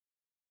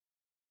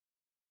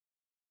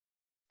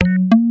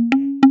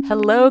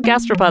Hello,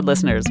 Gastropod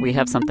listeners. We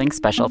have something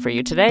special for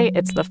you today.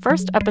 It's the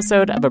first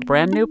episode of a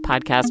brand new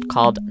podcast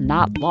called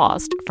Not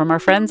Lost from our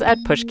friends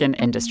at Pushkin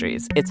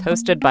Industries. It's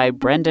hosted by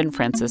Brendan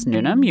Francis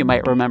Newnham. You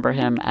might remember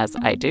him, as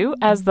I do,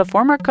 as the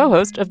former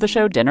co-host of the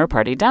show Dinner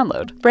Party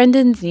Download.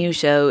 Brendan's new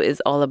show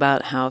is all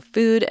about how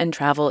food and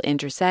travel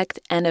intersect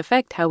and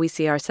affect how we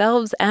see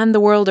ourselves and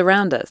the world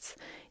around us.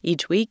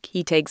 Each week,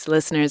 he takes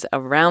listeners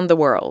around the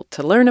world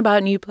to learn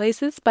about new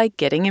places by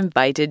getting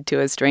invited to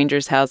a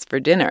stranger's house for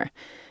dinner.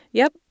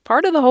 Yep,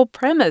 part of the whole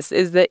premise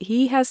is that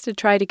he has to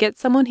try to get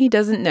someone he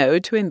doesn't know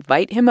to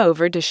invite him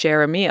over to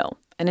share a meal.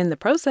 And in the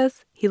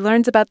process, he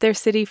learns about their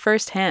city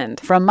firsthand.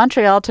 From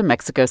Montreal to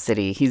Mexico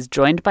City, he's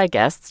joined by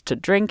guests to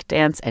drink,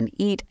 dance, and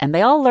eat, and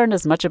they all learn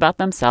as much about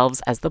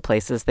themselves as the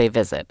places they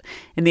visit.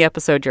 In the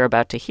episode you're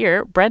about to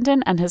hear,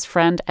 Brendan and his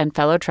friend and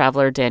fellow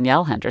traveler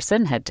Danielle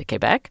Henderson head to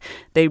Quebec.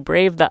 They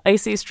brave the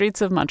icy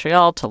streets of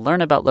Montreal to learn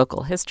about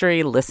local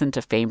history, listen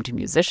to famed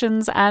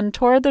musicians, and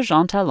tour the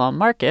Jean Talon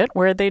market,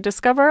 where they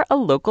discover a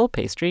local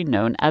pastry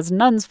known as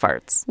nun's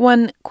farts.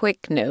 One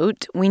quick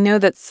note, we know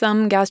that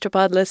some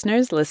Gastropod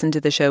listeners listen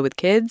to the show with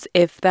kids.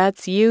 If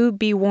that's you,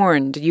 be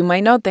warned. You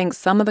might not think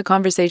some of the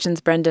conversations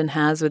Brendan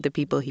has with the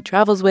people he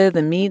travels with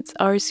and meets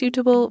are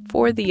suitable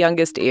for the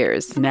youngest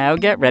ears. Now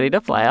get ready to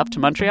fly up to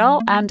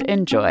Montreal and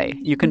enjoy.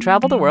 You can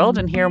travel the world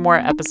and hear more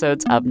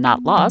episodes of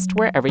Not Lost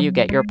wherever you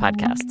get your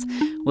podcasts.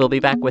 We'll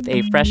be back with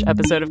a fresh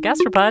episode of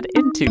Gastropod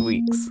in 2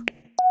 weeks.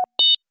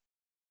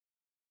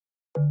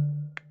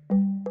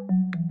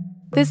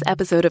 This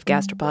episode of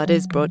Gastropod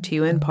is brought to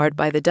you in part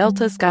by the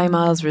Delta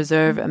SkyMiles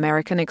Reserve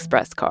American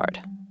Express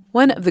card.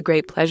 One of the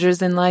great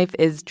pleasures in life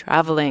is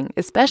traveling,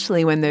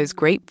 especially when there's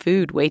great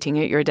food waiting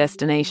at your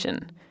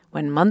destination.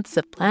 When months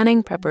of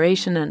planning,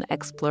 preparation, and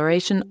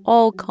exploration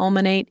all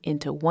culminate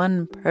into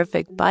one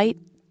perfect bite,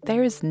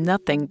 there's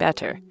nothing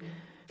better.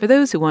 For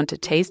those who want to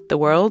taste the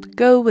world,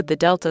 go with the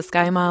Delta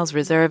SkyMiles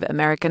Reserve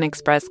American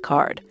Express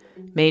card,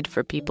 made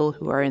for people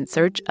who are in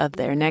search of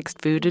their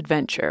next food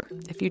adventure.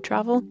 If you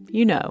travel,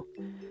 you know.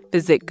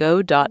 Visit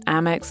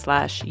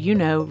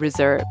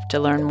go.amex/reserve to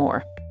learn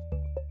more.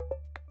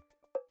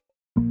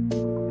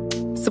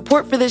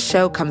 Support for this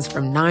show comes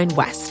from 9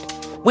 West.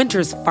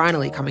 Winter's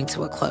finally coming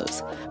to a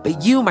close,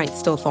 but you might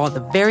still thaw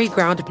the very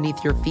ground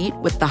beneath your feet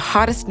with the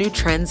hottest new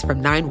trends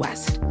from 9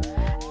 West.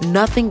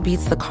 Nothing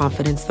beats the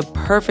confidence the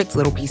perfect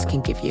little piece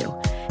can give you.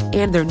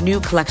 And their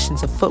new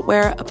collections of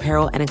footwear,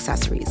 apparel, and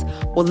accessories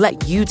will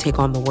let you take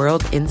on the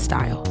world in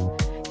style.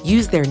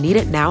 Use their Need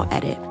It Now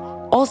edit,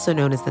 also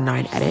known as the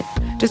 9 Edit,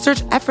 to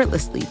search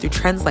effortlessly through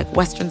trends like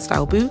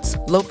Western-style boots,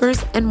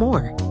 loafers, and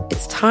more.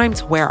 It's time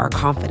to wear our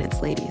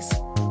confidence, ladies.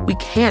 We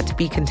can't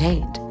be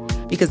contained,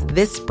 because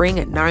this spring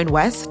at 9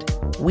 West,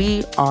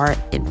 we are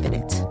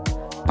infinite.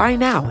 Buy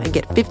now and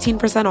get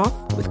 15% off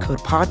with code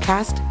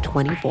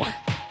PODCAST24.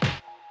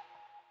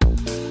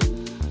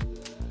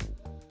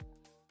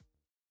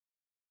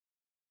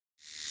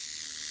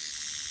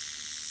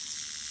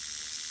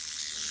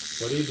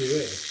 What are you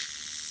doing?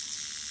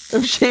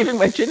 I'm shaving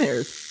my chin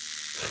hairs.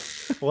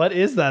 What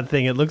is that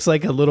thing? It looks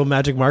like a little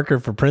magic marker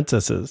for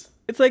princesses.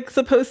 It's like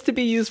supposed to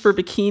be used for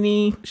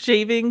bikini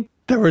shaving.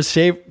 There was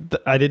I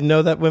didn't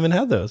know that women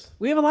had those.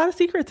 We have a lot of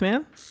secrets,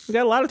 man. We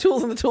got a lot of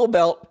tools in the tool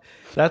belt.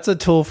 That's a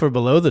tool for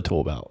below the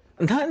tool belt.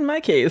 Not in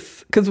my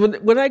case. Because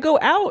when I go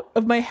out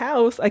of my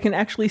house, I can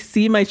actually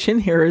see my chin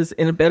hairs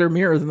in a better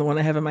mirror than the one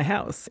I have in my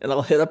house. And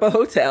I'll hit up a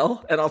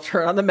hotel and I'll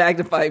turn on the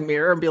magnifying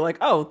mirror and be like,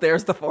 oh,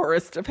 there's the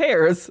forest of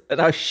hairs. And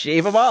I'll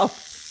shave them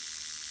off.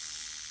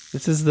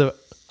 This is the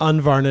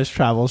unvarnished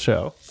travel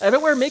show. I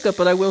don't wear makeup,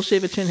 but I will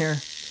shave a chin hair.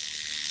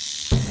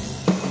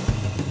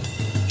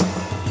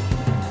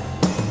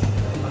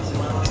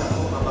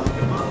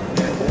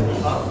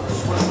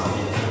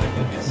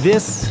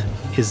 This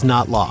is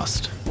Not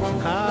Lost.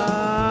 Look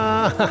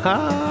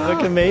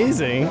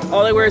amazing.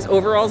 All I wear is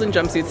overalls and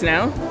jumpsuits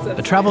now.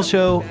 A travel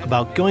show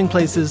about going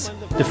places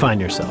to find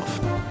yourself.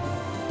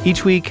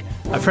 Each week,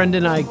 a friend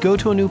and I go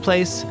to a new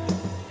place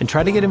and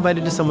try to get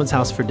invited to someone's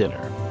house for dinner.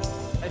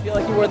 I feel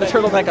like you wore the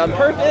turtleneck on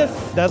purpose.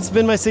 That's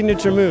been my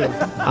signature move.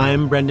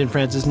 I'm Brendan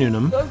Francis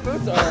Newnham. Those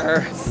boots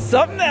are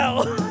something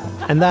else.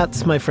 And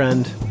that's my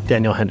friend,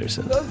 Danielle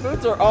Henderson. Those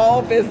boots are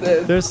all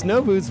business. They're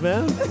snow boots,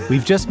 man.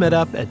 We've just met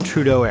up at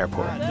Trudeau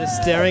Airport.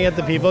 Just staring at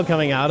the people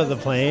coming out of the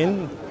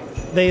plane.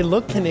 They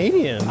look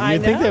Canadian.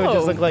 You'd think they would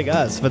just look like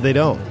us, but they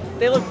don't.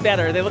 They look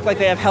better. They look like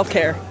they have health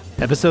care.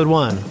 Episode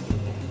 1,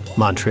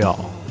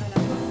 Montreal.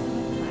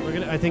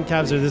 I think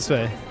cabs are this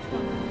way.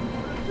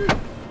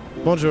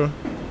 Bonjour.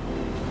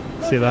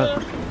 See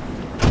that?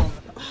 Oh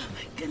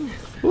my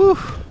goodness. Woo.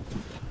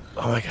 Oh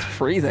my God.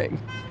 Freezing.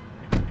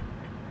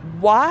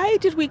 Why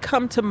did we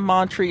come to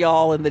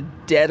Montreal in the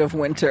dead of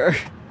winter?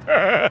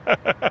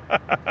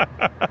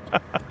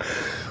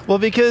 Well,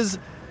 because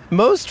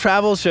most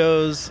travel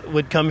shows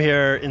would come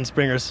here in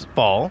spring or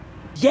fall.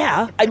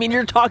 Yeah. I mean,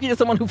 you're talking to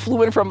someone who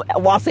flew in from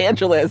Los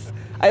Angeles.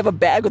 I have a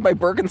bag with my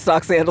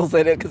Birkenstock sandals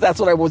in it because that's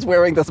what I was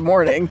wearing this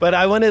morning. But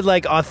I wanted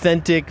like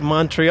authentic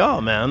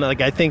Montreal, man.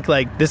 Like I think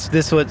like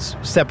this what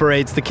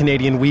separates the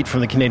Canadian wheat from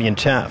the Canadian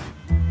chaff.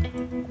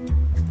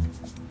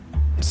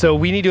 So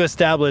we need to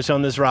establish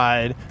on this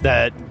ride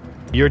that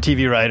you're a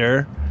TV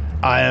writer,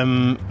 I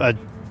am a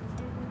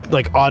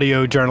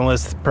audio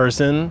journalist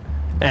person,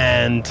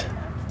 and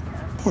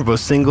we're both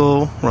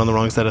single. We're on the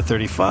wrong side of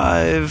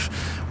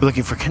 35. We're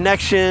looking for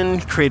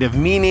connection, creative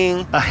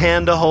meaning, a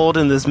hand to hold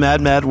in this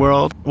mad, mad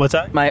world. What's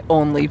that? My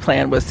only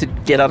plan was to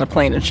get on a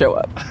plane and show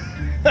up.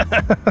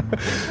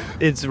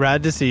 It's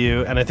rad to see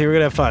you, and I think we're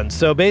going to have fun.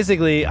 So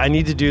basically, I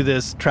need to do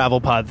this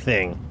travel pod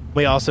thing.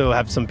 We also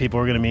have some people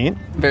we're going to meet.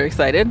 Very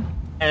excited.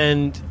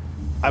 And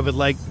I would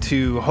like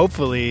to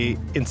hopefully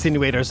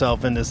insinuate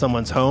ourselves into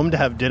someone's home to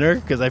have dinner,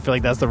 because I feel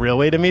like that's the real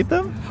way to meet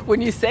them.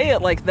 When you say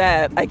it like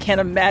that, I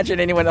can't imagine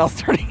anyone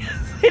turning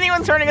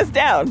us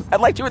down.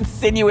 I'd like to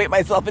insinuate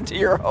myself into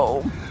your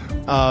home.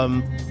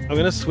 I'm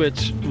going to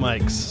switch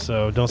mics,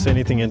 so don't say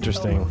anything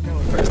interesting.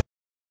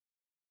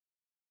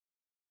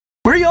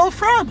 Where are y'all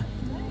from?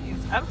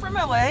 I'm from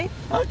LA.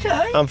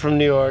 Okay. I'm from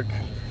New York.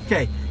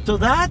 Okay, so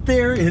that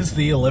there is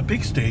the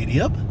Olympic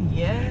Stadium.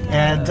 Yeah.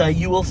 And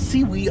you will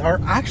see we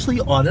are actually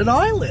on an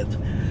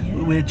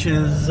island, which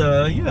is,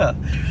 yeah.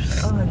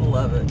 Oh, I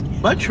love it.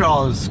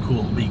 Montreal is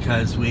cool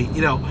because we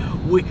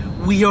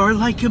are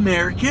like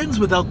Americans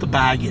without the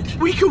baggage.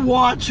 We can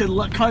watch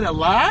and kind of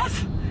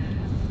laugh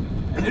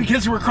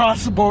because we're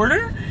across the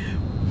border,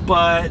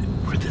 but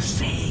we're the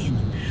same.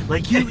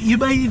 Like you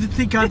might even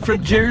think I'm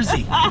from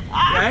Jersey,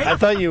 right? I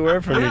thought you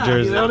were from New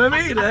Jersey. You know what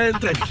I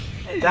mean?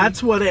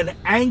 That's what an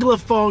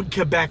Anglophone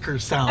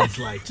Quebecer sounds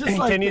like. Just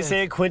like Can you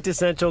say a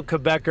quintessential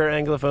Quebecer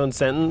Anglophone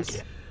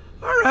sentence?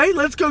 All right,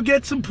 let's go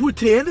get some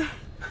poutine.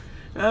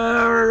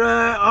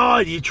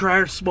 Did you try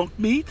our smoked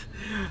meat?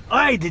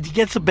 Hey, did you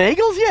get some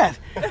bagels yet?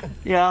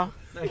 Yeah.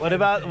 What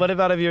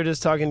about if you're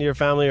just talking to your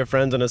family or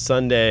friends on a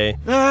Sunday?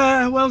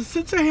 Well,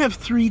 since I have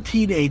 3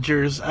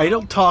 teenagers, I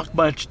don't talk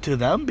much to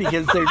them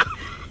because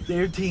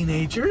they're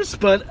teenagers.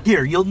 But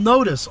here, you'll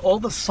notice all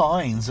the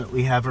signs that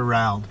we have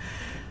around.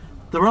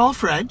 They're all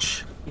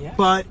French,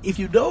 but if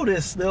you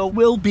notice, there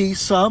will be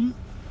some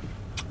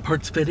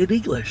parts of it in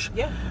English.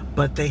 Yeah.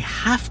 But they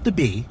have to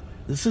be,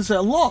 this is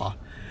a law,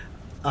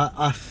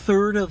 a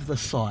third of the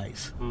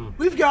size.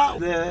 We've got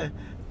the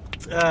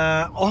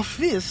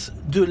Office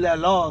de la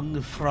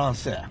Langue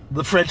Française,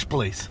 the French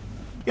police.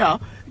 Yeah,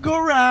 go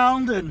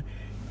around and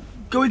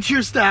go into your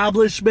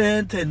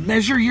establishment and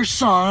measure your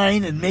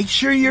sign and make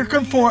sure you're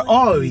conform.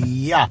 Oh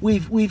yeah,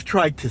 we've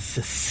tried to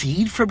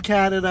secede from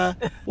Canada.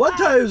 One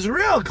time it was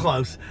real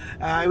close.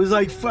 It was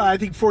like I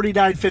think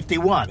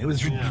 49-51. It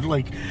was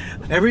like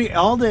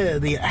all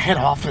the head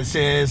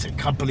offices and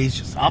companies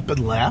just up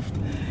and left,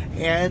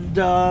 and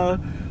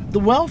the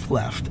wealth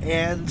left.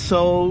 And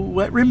so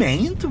what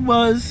remained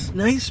was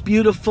nice,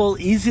 beautiful,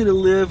 easy to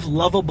live,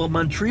 lovable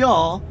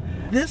Montreal.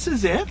 This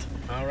is it.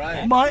 All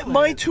right.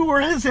 My tour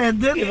has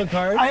ended. You have a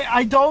card?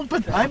 I don't,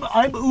 but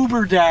I'm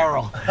Uber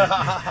Daryl.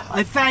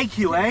 I thank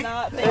you, eh?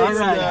 All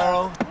right,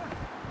 Daryl.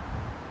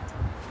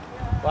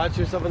 Watch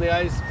yourself on the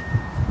ice.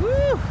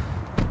 Woo.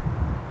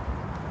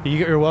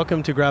 You're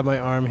welcome to grab my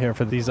arm here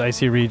for these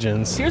icy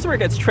regions. Here's where it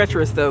gets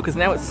treacherous, though, because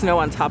now it's snow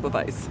on top of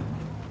ice.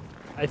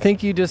 I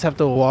think you just have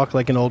to walk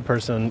like an old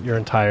person your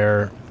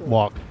entire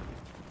walk.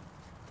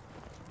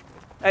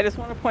 I just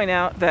want to point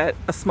out that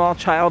a small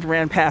child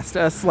ran past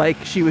us like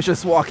she was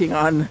just walking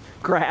on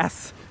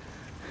grass.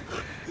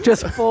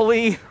 Just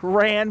fully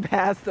ran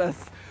past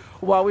us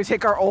while we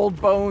take our old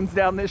bones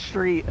down this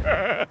street.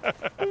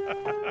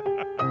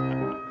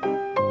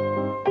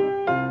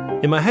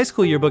 In my high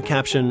school yearbook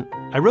caption,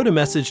 I wrote a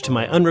message to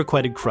my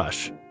unrequited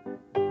crush.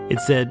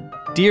 It said,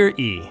 "Dear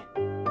E,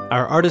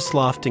 our artist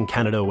loft in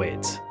Canada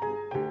waits."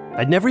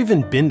 I'd never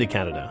even been to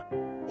Canada,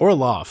 or a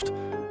loft,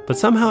 but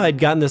somehow I'd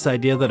gotten this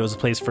idea that it was a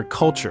place for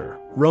culture,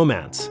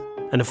 romance,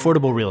 and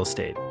affordable real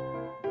estate.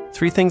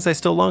 3 things I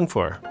still long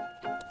for.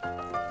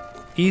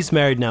 E's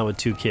married now with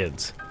 2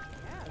 kids,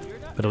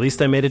 but at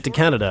least I made it to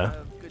Canada,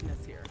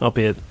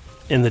 albeit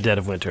in the dead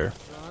of winter,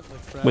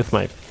 with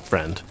my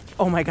friend.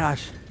 Oh my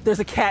gosh, there's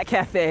a cat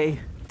cafe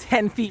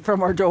 10 feet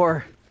from our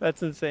door.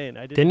 That's insane.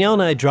 Danielle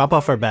and I drop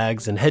off our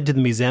bags and head to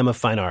the Museum of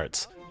Fine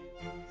Arts.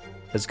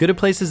 As good a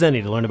place as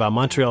any to learn about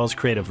Montreal's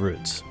creative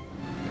roots.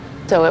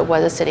 So it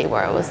was a city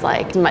where it was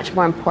like much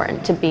more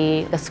important to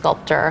be a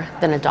sculptor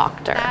than a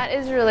doctor. That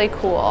is really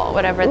cool,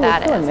 whatever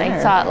that is.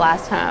 I saw it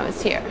last time I was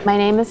here. My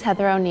name is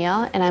Heather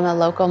O'Neill, and I'm a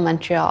local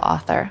Montreal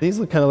author. These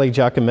look kind of like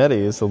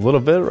Giacometti's a little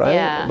bit, right?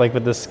 Yeah. Like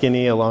with the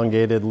skinny,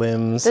 elongated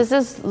limbs. This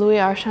is Louis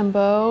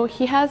Archambault.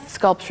 He has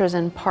sculptures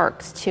in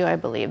parks too, I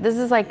believe. This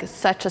is like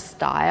such a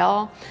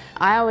style.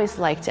 I always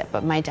liked it,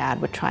 but my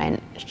dad would try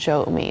and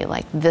show me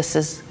like, this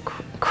is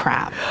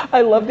crap.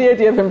 I love the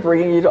idea of him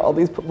bringing you to all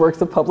these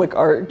works of public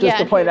art just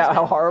to point out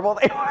how horrible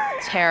they were.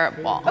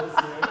 Terrible.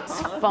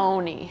 It's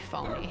phony.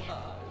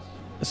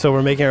 So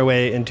we're making our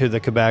way into the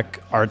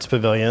Quebec Arts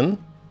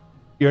Pavilion.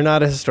 You're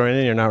not a historian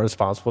and you're not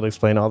responsible to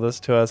explain all this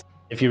to us.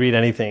 If you read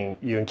anything,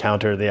 you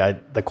encounter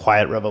the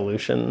Quiet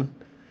Revolution.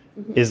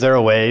 Is there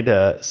a way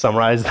to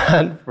summarize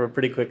that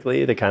pretty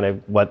quickly to kind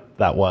of what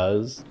that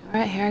was? All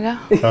right, here I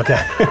go.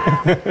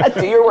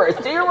 Okay. Do your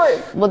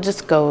worst. We'll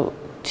just go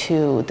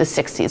to the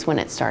 60s when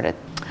it started.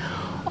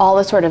 all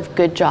the sort of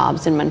good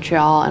jobs in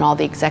Montreal and all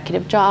the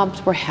executive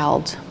jobs were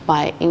held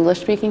by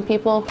English-speaking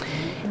people.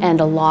 And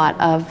a lot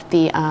of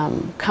the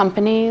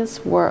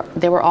companies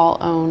were all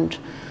owned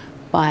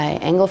by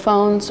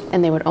Anglophones,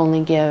 and they would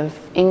only give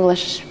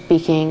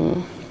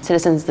English-speaking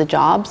citizens the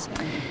jobs.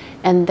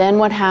 And then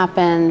what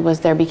happened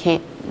was there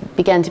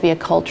began to be a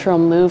cultural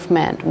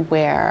movement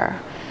where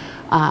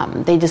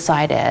they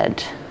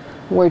decided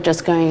we're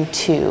just going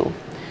to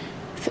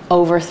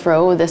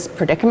overthrow this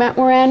predicament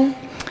we're in.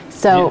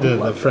 So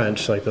the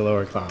French, like the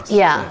lower class.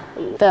 Yeah,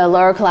 the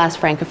lower class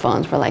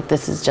Francophones were like,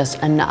 this is just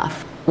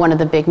enough. One of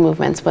the big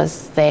movements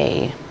was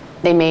they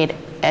made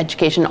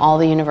education, all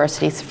the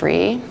universities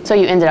free. So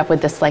you ended up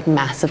with this like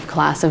massive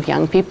class of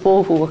young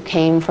people who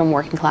came from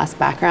working class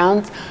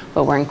backgrounds,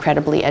 but were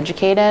incredibly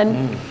educated.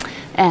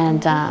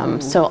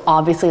 And so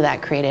obviously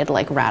that created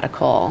like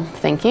radical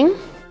thinking.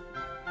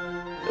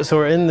 So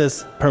we're in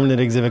this permanent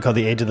exhibit called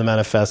The Age of the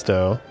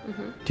Manifesto.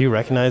 Do you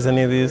recognize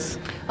any of these?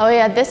 Oh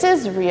yeah, this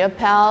is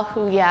Riopelle,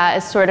 who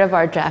is sort of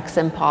our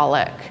Jackson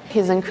Pollock.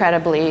 He's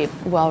incredibly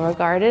well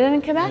regarded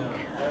in Quebec.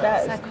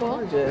 That Is that cool?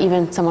 gorgeous.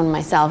 Even someone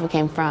myself who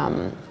came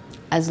from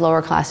as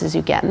lower class as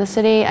you get in the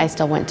city, I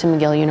still went to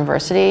McGill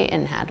University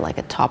and had like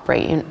a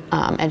top-rate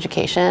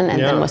education,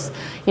 and then was,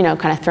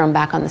 kind of thrown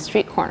back on the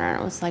street corner.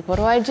 And I was like, what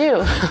do I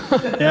do?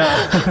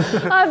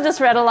 I've just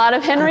read a lot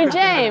of Henry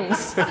James.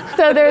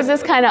 So there's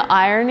this kind of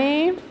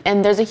irony,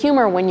 and there's a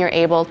humor when you're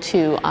able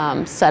to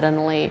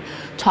suddenly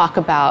talk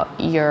about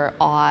your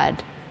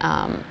odd,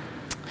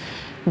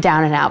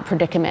 down-and-out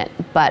predicament,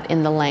 but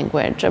in the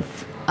language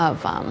of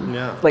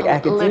like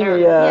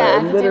academia,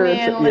 and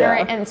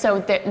literature. And so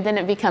then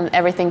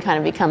everything kind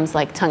of becomes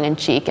like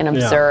tongue-in-cheek and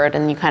absurd,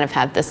 and you kind of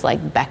have this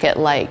like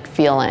Beckett-like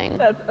feeling.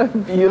 That's a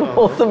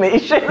beautiful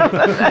summation of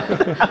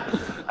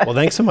that. Well,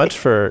 thanks so much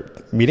for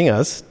meeting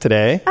us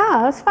today.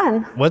 Oh, it was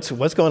fun.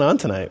 What's going on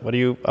tonight? What are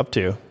you up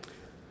to?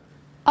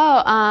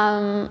 Oh,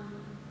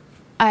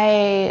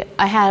 I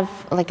have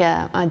like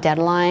a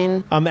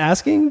deadline. I'm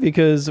asking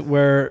because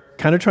we're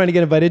kind of trying to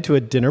get invited to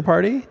a dinner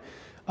party.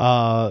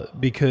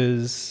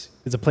 Because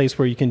it's a place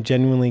where you can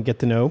genuinely get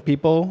to know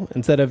people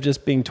instead of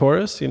just being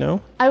tourists,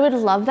 I would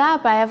love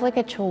that, but I have like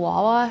a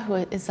Chihuahua who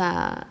is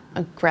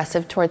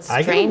aggressive towards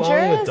strangers. I get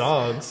along with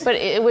dogs. But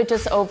it would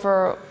just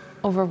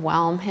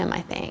overwhelm him,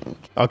 I think.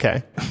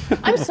 Okay.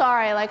 I'm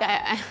sorry, like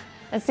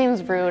it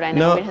seems rude. I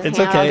know. No, it's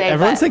okay.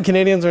 Everyone said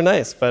Canadians are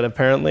nice, but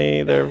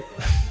apparently they're...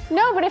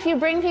 No, but if you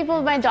bring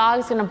people, my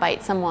dog's gonna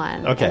bite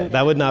someone. Okay,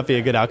 that would not be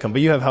a good outcome.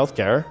 But you have health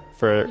care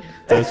for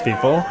those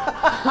people.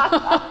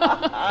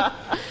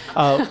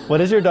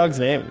 What is your dog's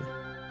name?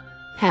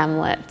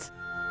 Hamlet.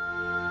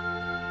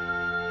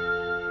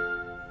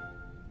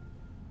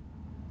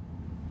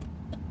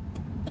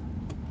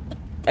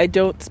 I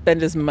don't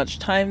spend as much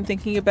time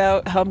thinking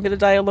about how I'm going to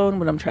die alone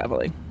when I'm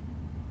traveling.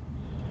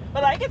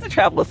 But I get to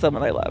travel with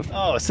someone I love.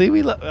 Oh, see,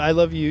 I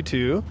love you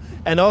too.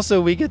 And also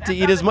we get to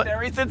eat as much...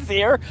 Very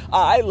sincere.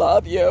 I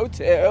love you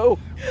too.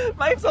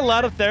 There's a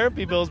lot of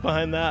therapy bills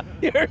behind that.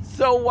 You're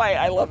so white.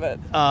 I love it.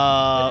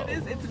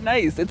 It's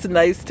nice. It's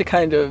nice to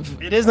kind of...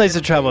 It is nice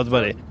to travel with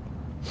buddy.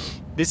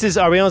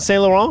 Are we on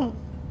Saint Laurent?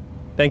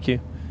 Thank you.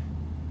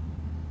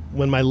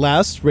 When my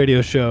last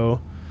radio show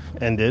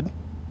ended,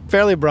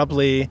 fairly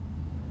abruptly...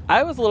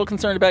 I was a little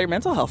concerned about your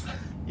mental health.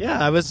 Yeah,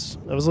 I was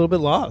a little bit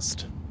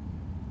lost.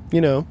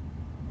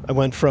 I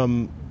went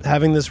from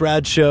having this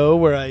rad show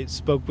where I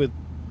spoke with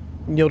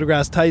Neil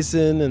deGrasse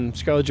Tyson and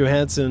Scarlett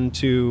Johansson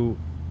to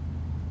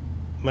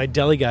my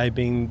deli guy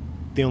being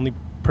the only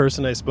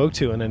person I spoke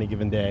to on any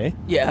given day.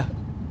 Yeah.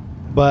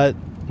 But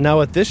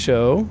now at this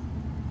show,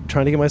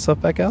 trying to get myself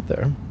back out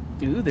there.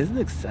 Dude, this is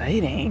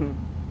exciting.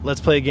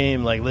 Let's play a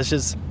game. Let's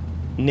just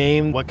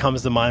name what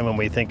comes to mind when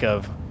we think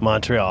of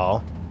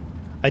Montreal.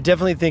 I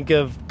definitely think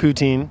of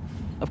poutine.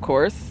 Of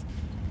course.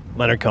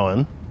 Leonard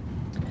Cohen.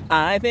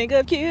 I think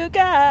of cute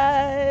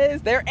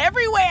guys. They're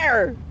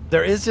everywhere.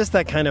 There is just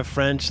that kind of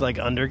French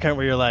undercurrent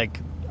where you're like,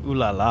 ooh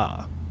la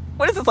la.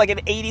 What is this, like an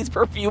 80s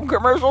perfume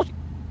commercial?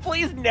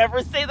 Please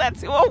never say that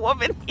to a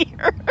woman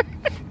here.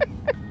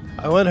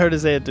 I want her to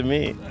say it to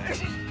me.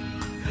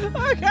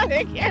 Oh God,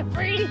 I can't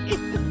breathe.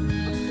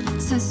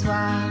 Ce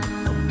soir,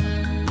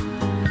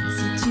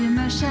 si tu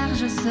me cherches,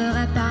 je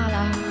serai par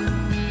là.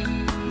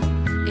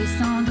 Et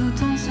sans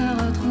doute on se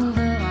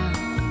retrouvera.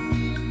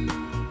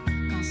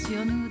 Quand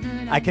sur nous deux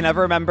I can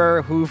never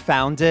remember who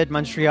founded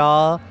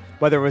Montreal,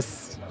 whether it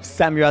was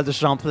Samuel de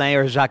Champlain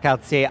or Jacques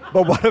Cartier,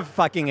 but what a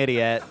fucking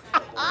idiot.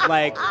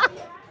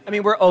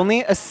 We're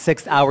only a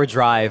 6-hour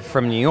drive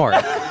from New York.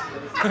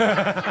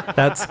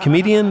 That's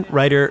comedian,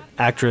 writer,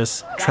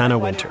 actress Trana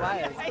Winter.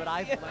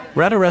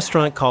 We're at a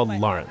restaurant called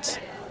Lawrence,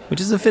 which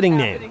is a fitting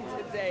name.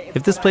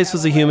 If this place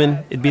was a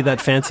human, it'd be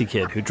that fancy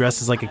kid who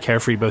dresses like a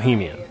carefree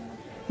bohemian.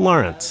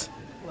 Lawrence.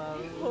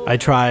 I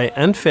try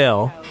and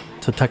fail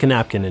to tuck a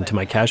napkin into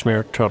my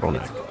cashmere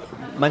turtleneck.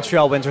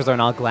 Montreal winters are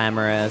not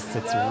glamorous.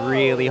 It's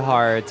really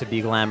hard to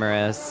be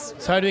glamorous.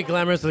 It's hard to be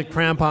glamorous with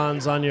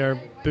crampons on your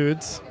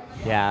boots.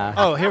 Yeah.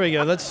 Oh, here we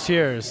go. Let's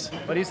cheers.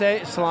 What do you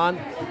say? Slante.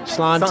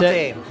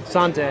 Santé.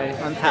 Santé.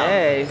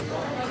 Hey.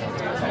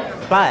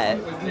 But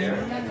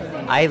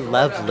I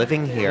love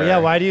living here. Yeah,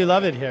 why do you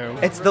love it here?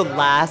 It's the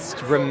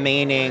last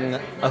remaining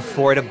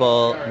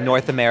affordable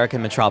North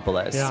American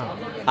metropolis. Yeah.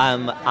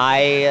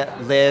 I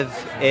live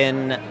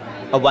in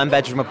a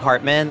one-bedroom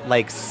apartment,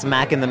 like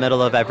smack in the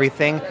middle of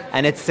everything,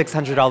 and it's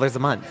 $600 a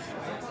month.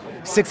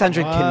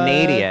 600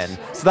 Canadian.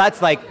 So that's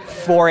like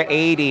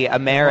 $480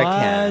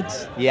 American.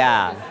 What?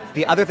 Yeah.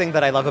 The other thing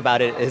that I love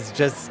about it is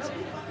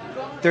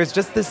there's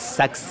just this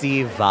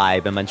sexy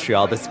vibe in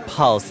Montreal, this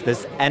pulse,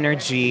 this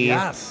energy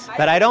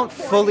that I don't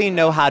fully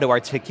know how to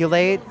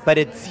articulate, but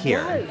it's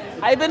here.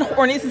 I've been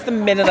horny since the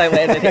minute I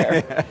landed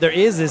here. There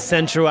is this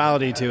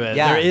sensuality to it.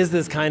 Yeah. There is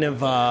this kind of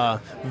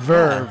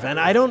verve. And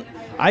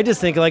I just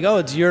think like, oh,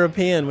 it's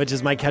European, which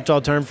is my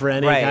catch-all term for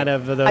any kind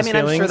of those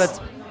feelings. I'm sure that's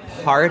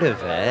part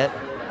of it.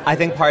 I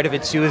think part of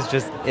it, too, is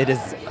just it is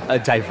a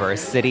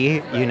diverse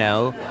city, you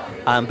know?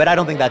 But I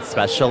don't think that's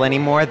special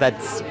anymore.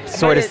 That's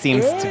sort of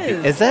seems to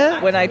be. Is it?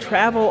 When I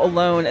travel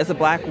alone as a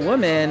black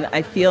woman,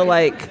 I feel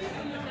like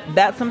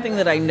that's something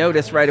that I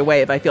notice right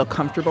away if I feel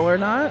comfortable or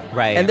not.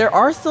 Right. And there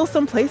are still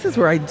some places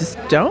where I just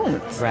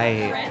don't.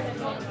 Right.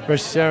 For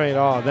sharing it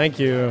all. Thank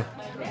you.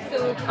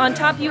 So on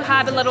top you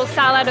have a little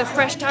salad of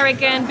fresh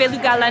tarragon,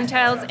 beluga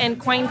lentils, and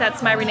coin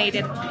that's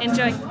marinated.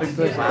 Enjoy.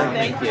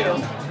 Thank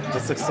you.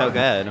 This looks so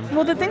good.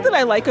 Well, the thing that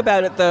I like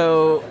about it,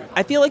 though,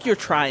 I feel like you're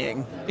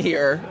trying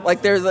here.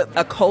 Like there's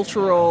a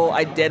cultural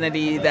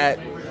identity that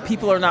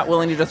people are not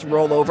willing to just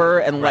roll over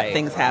and let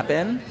things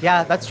happen.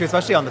 Yeah, that's true,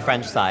 especially on the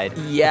French side.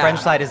 Yeah. The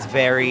French side is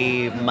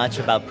very much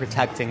about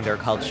protecting their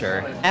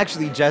culture. I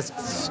actually just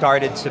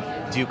started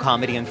to do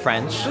comedy in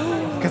French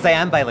because I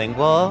am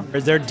bilingual.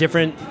 Is there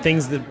different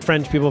things that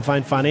French people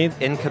find funny?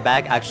 In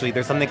Quebec, actually,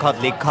 there's something called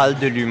l'École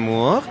de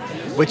l'Humour,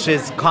 which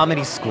is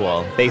comedy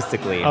school,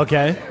 basically.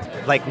 Okay.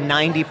 Like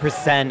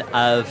 90%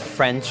 of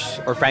French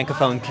or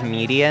Francophone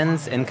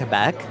comedians in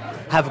Quebec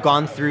have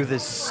gone through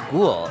this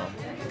school.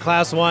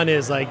 Class 1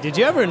 is like, did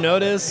you ever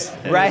notice?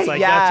 And Right, it's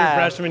like, yeah. that's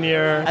your freshman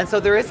year. And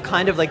so there is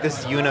kind of like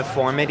this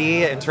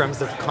uniformity in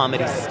terms of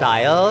comedy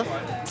style.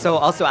 So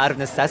also out of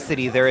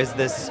necessity, there is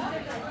this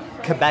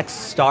Quebec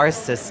star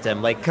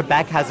system. Like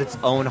Quebec has its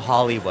own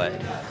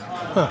Hollywood.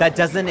 That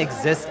doesn't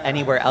exist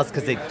anywhere else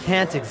because it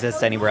can't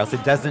exist anywhere else.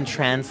 It doesn't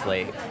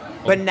translate.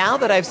 But now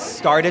that I've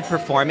started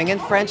performing in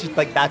French, it's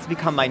like that's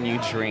become my new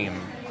dream.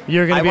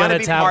 You're going to be on a I want to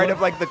be tablet? part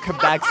of like the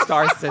Quebec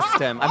star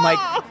system. I'm like,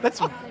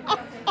 that's...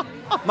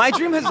 My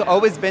dream has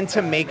always been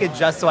to make it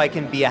just so I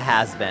can be a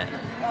has-been.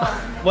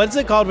 What's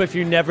it called if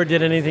you never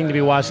did anything to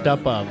be washed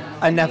up of?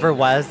 I never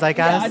was, I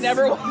guess. Yeah, I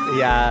never was.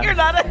 Yeah. You're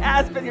not a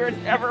has-been, you're a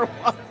never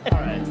was. All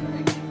right.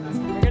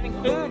 We're getting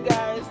food,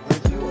 guys.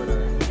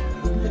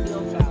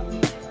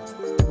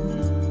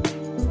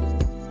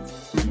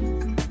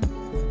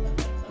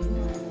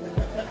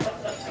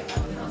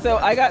 So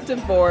I got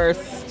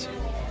divorced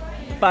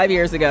 5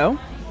 years ago,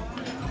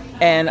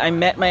 and I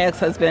met my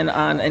ex-husband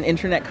on an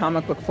internet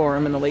comic book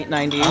forum in the late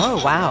 90s. Oh,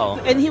 wow.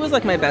 And he was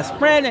like my best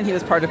friend, and he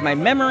was part of my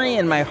memory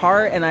and my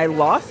heart, and I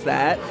lost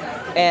that,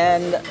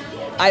 and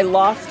I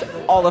lost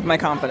all of my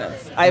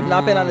confidence. I have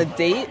not been on a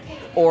date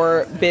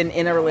or been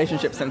in a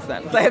relationship since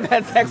then. I have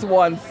had sex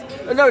twice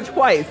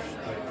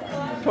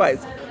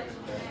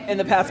in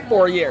the past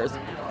 4 years.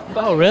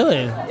 Oh,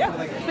 really?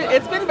 Yeah.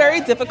 It's been very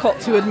difficult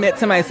to admit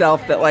to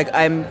myself that, like,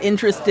 I'm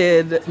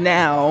interested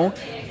now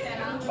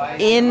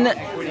in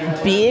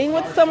being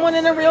with someone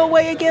in a real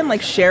way again,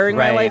 like sharing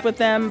my life with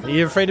them. Are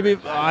you afraid to be...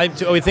 I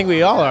think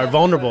we all are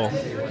vulnerable.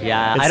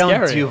 Yeah, It's I don't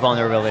scary. do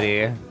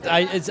vulnerability.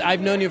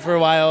 I've known you for a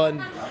while,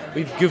 and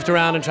we've goofed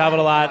around and traveled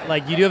a lot.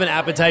 Like, you do have an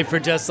appetite for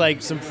just,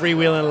 like, some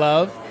freewheeling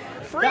love.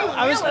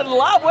 Freewheeling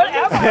love? What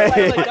am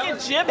I?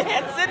 Like Jim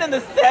Henson in the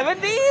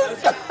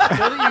 70s? I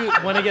know that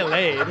you want to get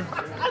laid,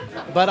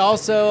 but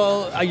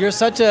also you're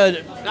such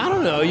a... I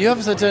don't know. You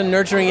have such a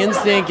nurturing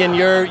instinct, and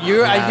you're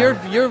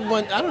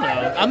one... I don't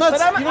know. I'm not...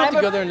 you don't have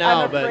to go there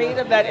now, I'm afraid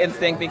of that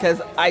instinct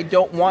because I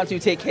don't want to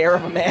take care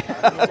of a man.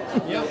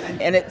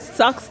 And it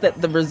sucks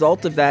that the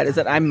result of that is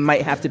that I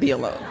might have to be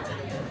alone.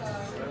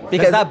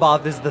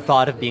 Does the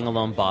thought of being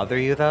alone bother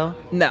you, though?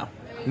 No.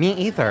 Me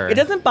either. It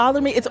doesn't bother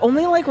me. It's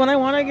only like when I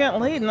want to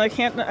get laid, and I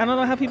don't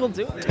know how people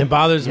do it. It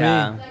bothers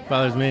Yeah. me.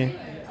 Bothers me.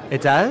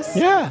 It does?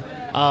 Yeah.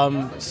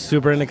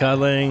 Super into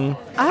cuddling.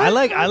 I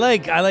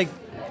like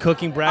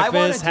cooking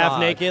breakfast half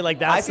naked, like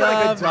that I feel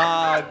like a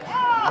stuff.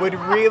 dog would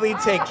really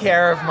take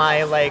care of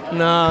my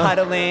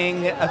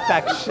cuddling,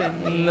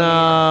 affection.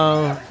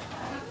 No.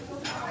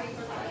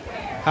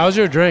 How's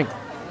your drink?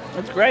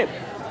 It's great.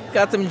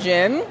 Got some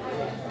gin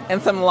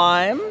and some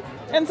lime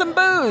and some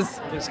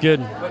booze. It's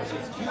good.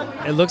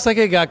 It looks like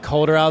it got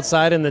colder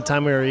outside in the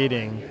time we were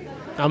eating.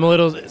 I'm a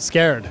little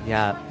scared.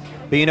 Yeah.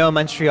 But you know,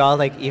 Montreal,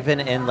 like even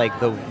in like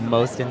the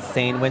most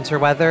insane winter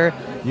weather,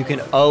 you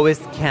can always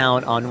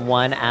count on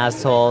one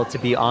asshole to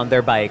be on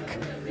their bike,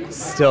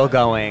 still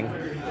going.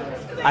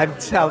 I'm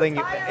telling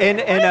you, in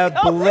a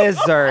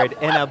blizzard.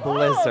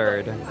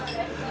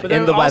 But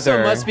in the also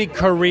weather. must be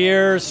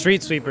career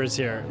street sweepers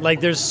here.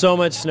 Like, there's so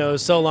much snow,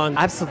 so long.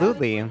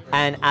 Absolutely.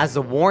 And as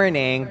a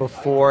warning,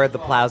 before the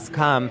plows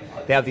come,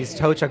 they have these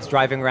tow trucks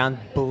driving around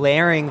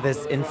blaring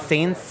this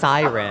insane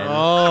siren.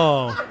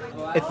 Oh.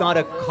 It's not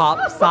a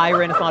cop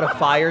siren. It's not a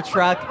fire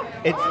truck.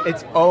 It's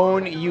its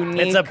own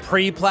unique... It's a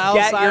pre-plow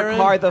Get siren? your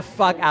car the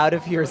fuck out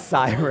of here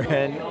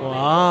siren.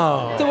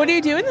 Wow. So what are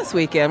you doing this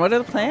weekend? What are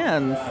the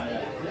plans?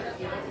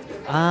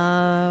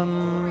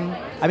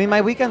 I mean,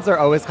 my weekends are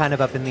always kind of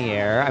up in the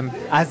air.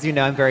 As you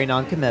know, I'm very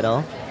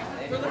non-committal.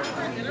 We're looking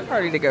for a dinner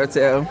party to go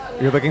to.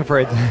 You're looking for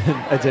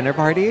a dinner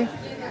party?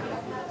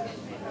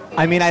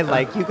 I mean, I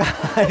like you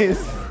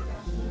guys.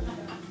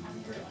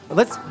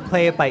 Let's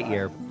play it by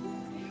ear.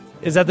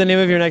 Is that the name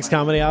of your next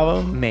comedy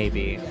album?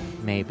 Maybe.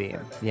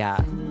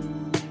 Yeah.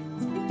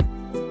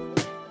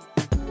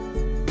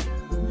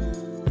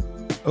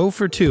 0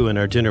 for 2 in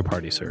our dinner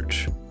party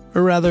search.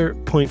 Or rather,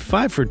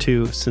 0.5 for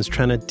 2 since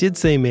Trenna did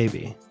say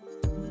maybe.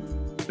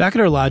 Back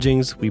at our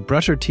lodgings, we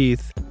brush our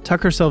teeth,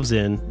 tuck ourselves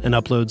in, and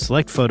upload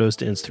select photos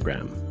to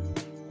Instagram.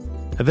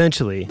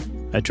 Eventually,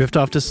 I drift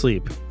off to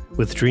sleep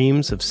with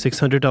dreams of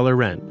 $600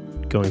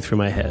 rent going through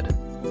my head.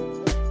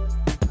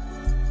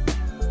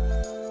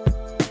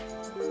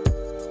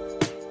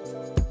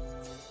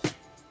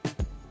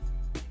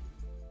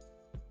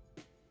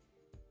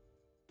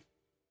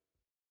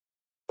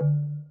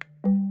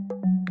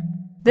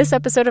 This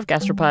episode of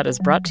Gastropod is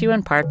brought to you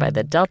in part by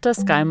the Delta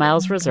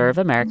SkyMiles Reserve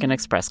American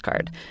Express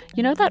card.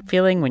 You know that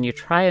feeling when you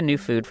try a new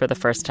food for the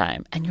first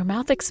time and your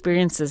mouth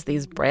experiences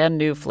these brand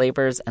new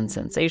flavors and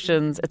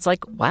sensations? It's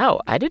like,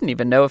 wow, I didn't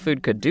even know a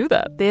food could do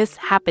that. This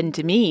happened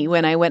to me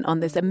when I went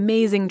on this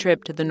amazing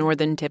trip to the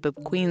northern tip of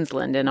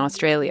Queensland in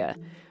Australia.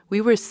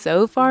 We were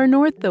so far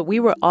north that we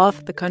were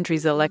off the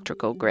country's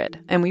electrical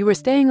grid, and we were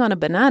staying on a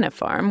banana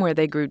farm where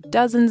they grew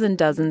dozens and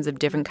dozens of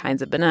different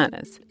kinds of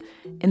bananas.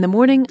 In the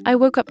morning, I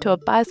woke up to a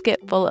basket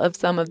full of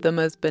some of the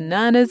most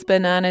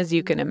bananas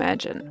you can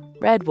imagine.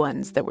 Red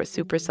ones that were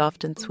super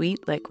soft and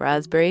sweet like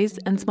raspberries,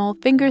 and small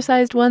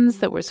finger-sized ones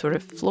that were sort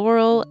of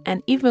floral,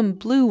 and even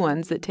blue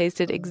ones that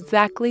tasted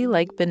exactly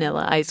like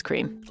vanilla ice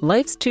cream.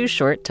 Life's too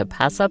short to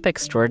pass up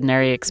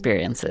extraordinary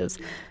experiences.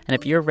 And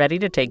if you're ready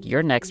to take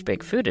your next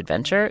big food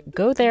adventure,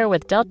 go there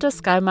with Delta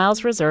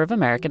SkyMiles Reserve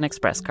American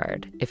Express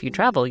card. If you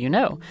travel, you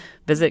know.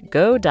 Visit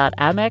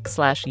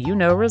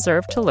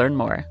go.amex/reserve to learn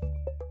more.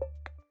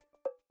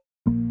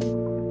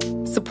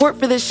 Support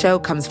for this show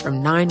comes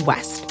from 9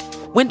 West.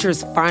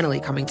 Winter's finally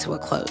coming to a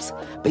close,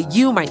 but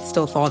you might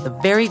still thaw the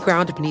very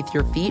ground beneath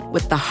your feet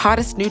with the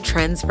hottest new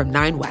trends from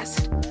 9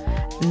 West.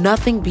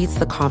 Nothing beats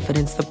the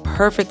confidence the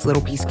perfect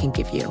little piece can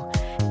give you.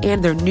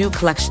 And their new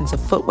collections of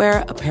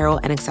footwear, apparel,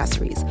 and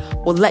accessories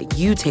will let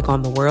you take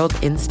on the world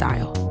in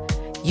style.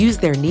 Use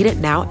their Need It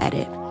Now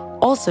edit,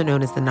 also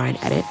known as the 9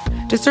 Edit,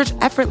 to search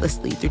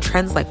effortlessly through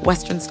trends like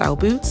Western-style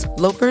boots,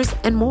 loafers,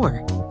 and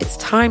more. It's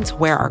time to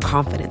wear our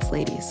confidence,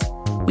 ladies.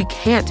 We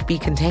can't be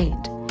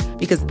contained.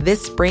 Because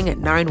this spring at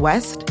 9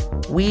 West,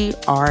 we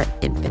are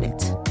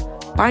infinite.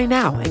 Buy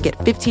now and get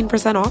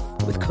 15% off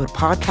with code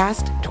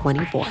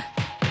PODCAST24.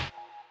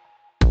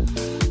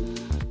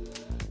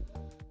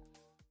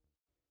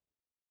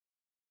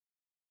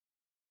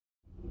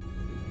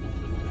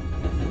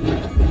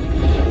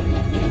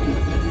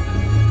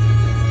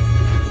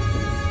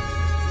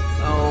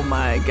 Oh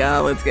my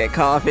God, let's get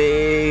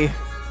coffee.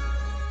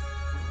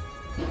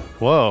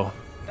 Whoa.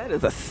 That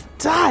is a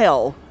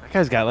style. That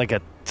guy's got like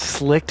a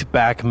slicked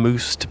back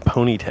moosed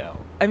ponytail.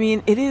 I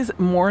mean, it is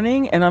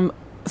morning and I'm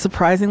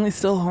surprisingly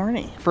still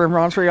horny for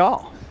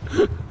Montreal.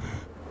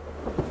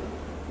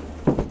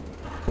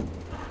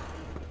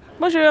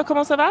 Bonjour,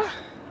 comment ça va?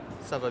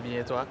 Ça va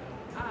bien, toi?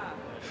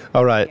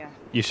 All right. Yeah.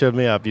 You showed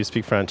me up. You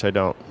speak French. I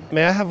don't.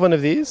 May I have one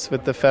of these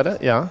with the feta?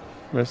 Yeah.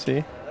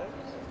 Merci.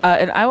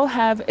 And I will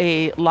have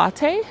a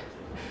latte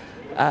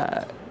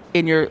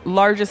in your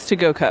largest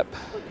to-go cup.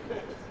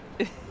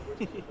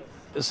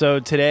 So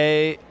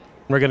today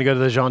we're going to go to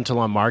the Jean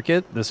Talon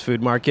market, this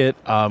food market,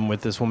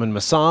 with this woman,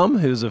 Massam,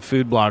 who's a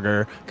food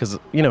blogger, because,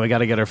 you know, we got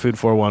to get our food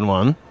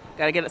 411.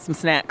 Got to get us some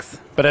snacks.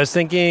 But I was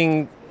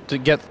thinking to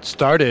get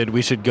started,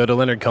 we should go to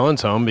Leonard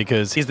Cohen's home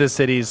because he's the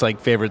city's, like,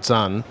 favorite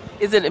son.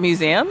 Is it a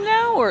museum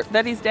now or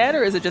that he's dead,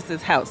 or is it just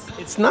his house?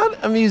 It's not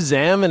a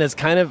museum, and it's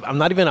kind of, I'm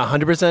not even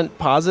 100%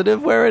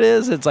 positive where it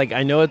is. It's like,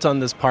 I know it's on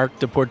this Parc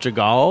de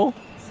Portugal.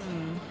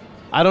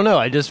 I don't know.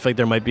 I just think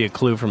there might be a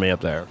clue for me up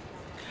there.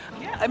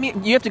 Yeah, I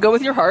mean, you have to go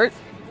with your heart.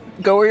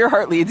 Go where your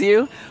heart leads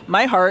you.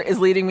 My heart is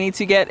leading me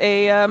to get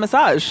a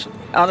massage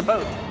on a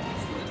boat.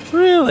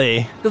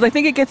 Really? Because I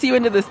think it gets you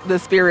into the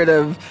spirit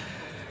of,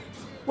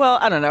 well,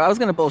 I don't know. I was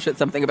going to bullshit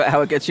something about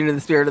how it gets you into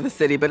the spirit of the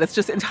city, but it's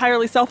just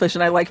entirely selfish,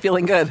 and I like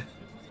feeling good.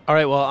 All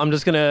right, well, I'm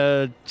just going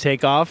to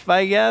take off,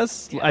 I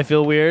guess. Yeah. I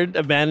feel weird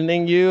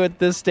abandoning you at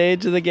this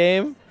stage of the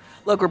game.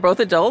 Look, we're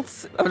both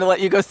adults. I'm going to let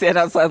you go stand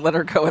outside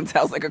Leonard Cohen's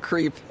house like a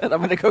creep, and I'm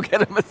going to go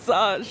get a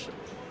massage.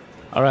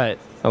 All right.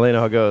 I'll let you know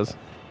how it goes.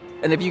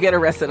 And if you get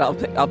arrested,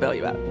 I'll bail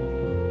you out.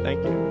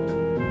 Thank you.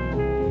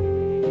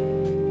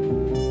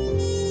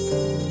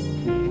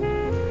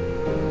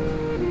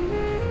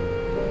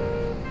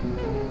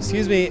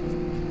 Excuse me.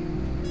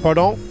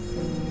 Pardon?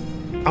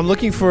 I'm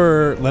looking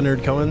for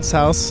Leonard Cohen's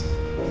house.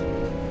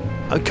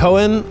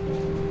 Cohen?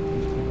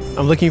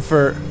 I'm looking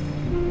for...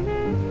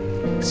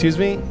 Excuse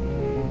me?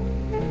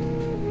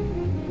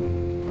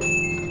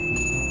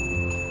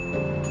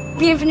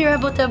 Bienvenue à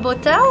Bota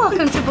Bota.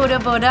 Welcome to Bota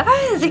Bota.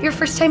 Is it your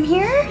first time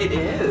here? It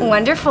is.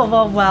 Wonderful.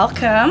 Well,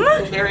 welcome.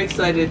 I'm very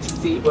excited to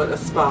see what a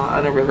spa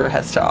on a river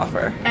has to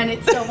offer. And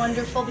it's so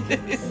wonderful because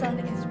the sun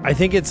is... I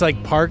think it's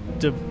like Parc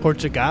de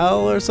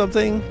Portugal or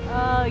something.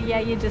 Oh, yeah,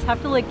 you just have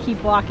to like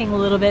keep walking a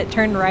little bit,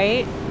 turn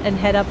right, and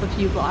head up a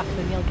few blocks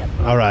and you'll get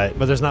there. All right,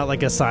 but there's not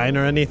like a sign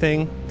or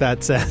anything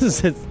that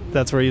says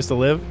that's where you used to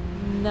live?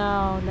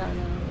 No.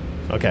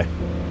 Okay.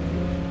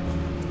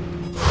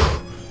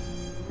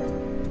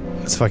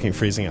 It's fucking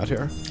freezing out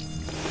here.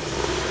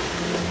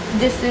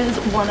 This is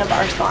one of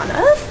our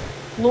saunas.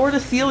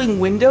 Floor-to-ceiling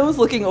windows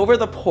looking over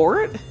the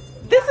port?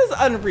 This is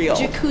unreal.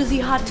 Jacuzzi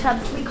hot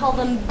tubs. We call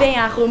them bain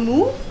à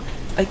remous.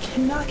 I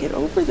cannot get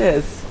over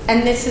this.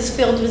 And this is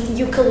filled with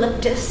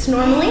eucalyptus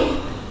normally.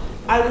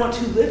 I want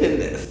to live in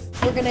this.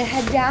 We're going to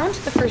head down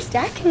to the first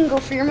deck and go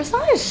for your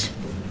massage.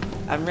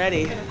 I'm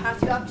ready. I'm going to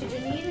pass you off to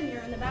Janine and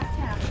you're in the back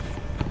tab.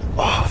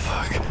 Oh,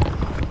 fuck.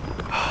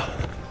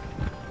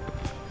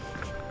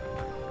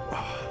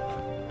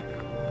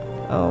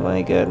 Oh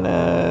my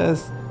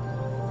goodness.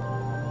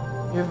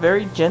 Your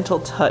very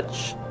gentle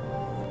touch.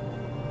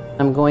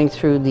 I'm going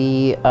through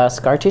the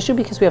scar tissue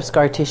because we have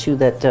scar tissue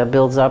that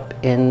builds up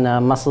in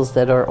muscles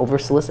that are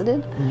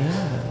over-solicited.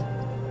 Yeah.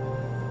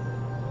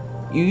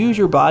 You use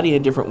your body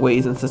in different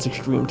ways in such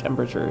extreme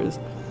temperatures.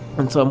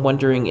 And so I'm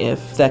wondering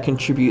if that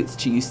contributes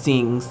to you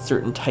seeing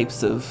certain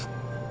types of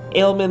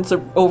ailments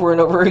over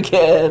and over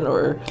again,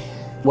 or...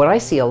 What I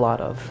see a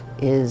lot of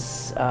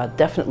is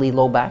definitely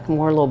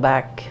more low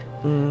back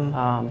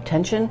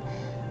tension,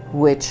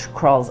 which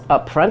crawls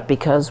up front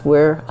because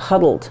we're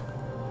huddled.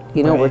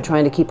 You know, Right. We're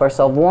trying to keep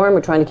ourselves warm,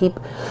 we're trying to keep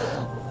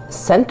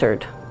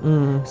centered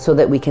so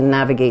that we can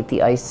navigate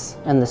the ice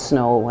and the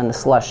snow and the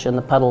slush and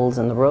the puddles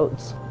and the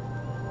roads.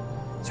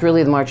 It's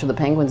really the March of the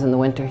Penguins in the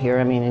winter here.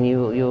 I mean, and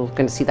you're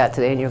going to see that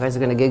today, and you guys are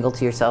going to giggle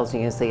to yourselves,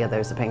 and you're going to say, yeah,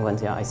 there's the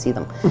penguins. Yeah, I see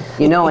them.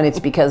 You know, and it's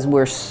because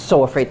we're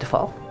so afraid to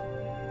fall.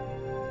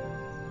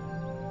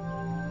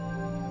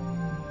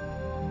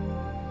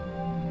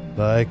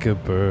 Like a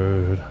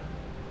bird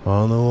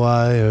on the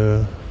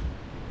wire,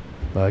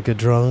 like a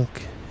drunk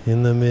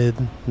in the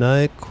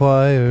midnight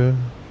choir,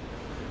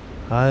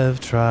 I have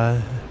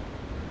tried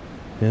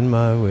in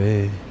my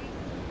way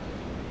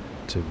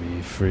to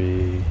be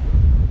free.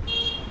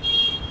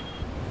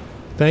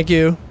 Thank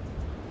you.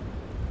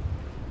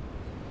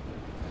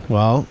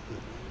 Well,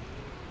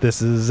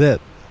 this is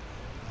it.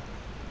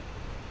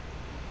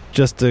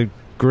 Just a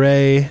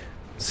gray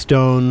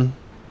stone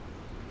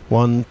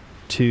 1,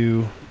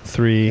 2,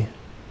 3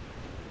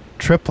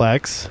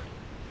 triplex.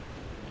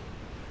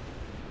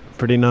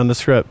 Pretty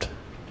nondescript.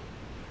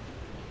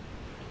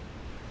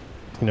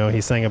 You know,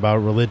 he sang about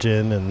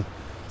religion and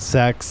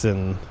sex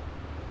and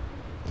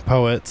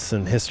poets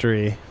and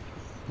history,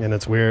 and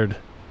it's weird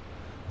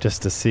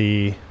just to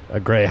see a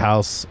gray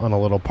house on a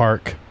little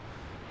park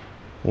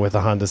with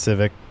a Honda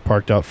Civic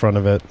parked out front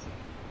of it.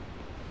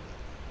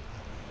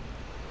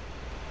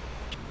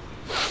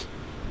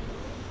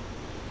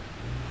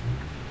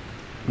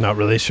 Not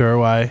really sure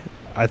why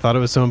I thought it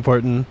was so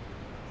important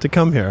to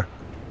come here.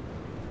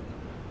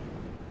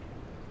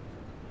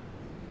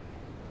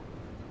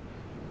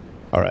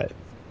 All right.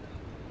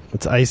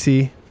 It's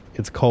icy,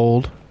 it's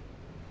cold,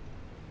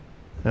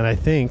 and I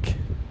think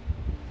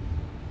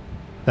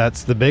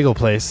that's the bagel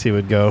place he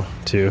would go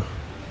to.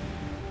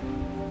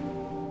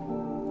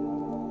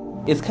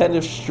 It's kind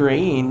of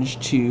strange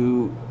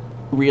to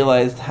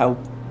realize how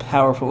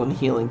powerful and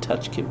healing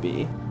touch can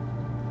be.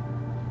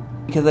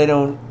 Because I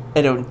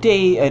don't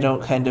date, I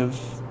don't kind of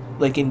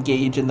like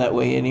engage in that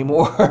way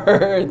anymore.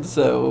 And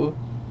so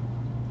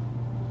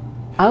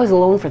I was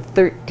alone for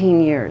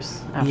 13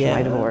 years after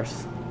my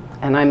divorce,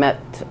 and I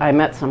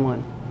met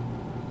someone.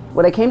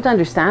 What I came to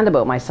understand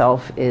about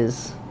myself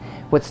is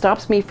what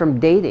stops me from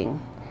dating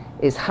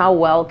is how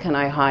well can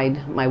I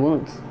hide my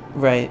wounds.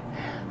 Right.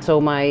 So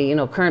my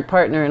current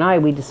partner and I,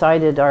 we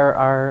decided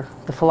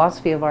the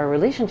philosophy of our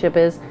relationship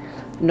is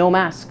no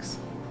masks,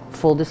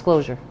 full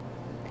disclosure.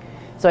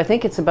 So I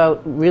think it's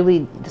about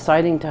really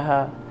deciding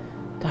to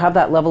have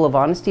that level of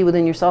honesty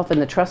within yourself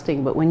and the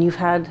trusting. But when you've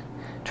had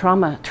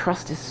trauma,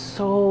 trust is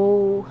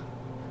so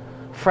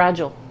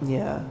fragile.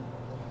 Yeah.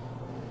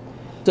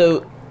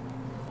 So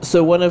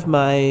one of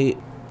my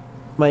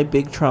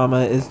big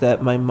trauma is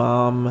that my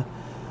mom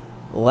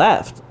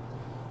left.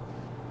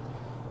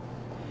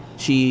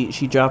 She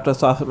dropped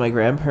us off at my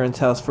grandparents'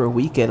 house for a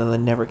weekend and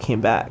then never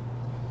came back.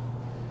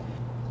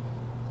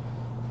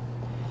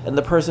 And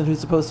the person who's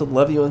supposed to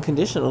love you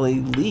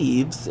unconditionally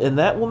leaves, and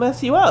that will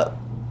mess you up.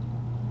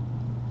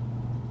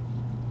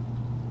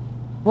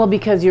 Well,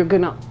 because you're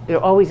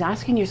always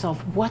asking yourself,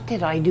 what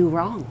did I do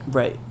wrong?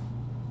 Right.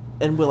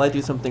 And will I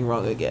do something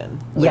wrong again?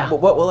 Yeah.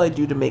 What will I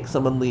do to make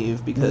someone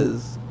leave?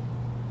 Because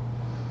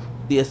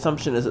the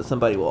assumption is that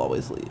somebody will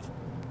always leave.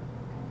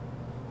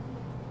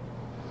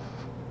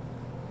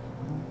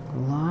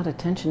 lot of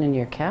tension in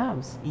your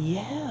calves.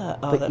 Yeah.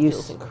 Oh, But that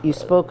feels incredible. you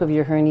spoke of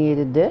your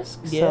herniated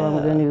disc, so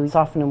I'm going to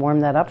soften and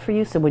warm that up for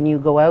you. So when you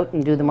go out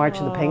and do the March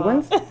of the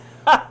Penguins, you're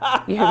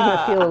going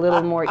to feel a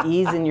little more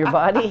ease in your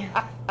body.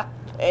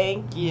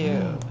 Thank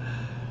you.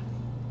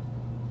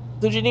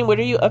 So, Janine, what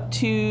are you up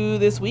to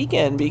this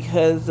weekend?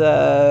 Because,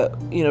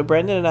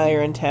 Brendan and I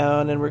are in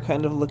town, and we're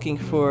kind of looking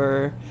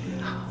for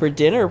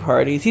dinner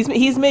parties.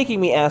 He's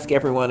making me ask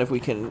everyone if we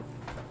can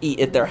eat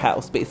at their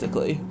house,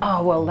 basically.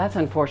 Oh, well, that's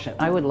unfortunate.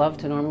 I would love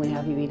to normally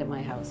have you eat at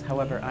my house.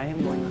 However, I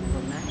am going on a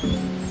romantic.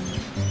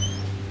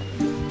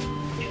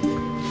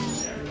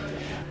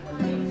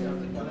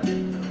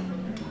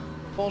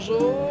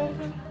 Bonjour.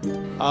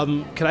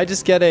 Can I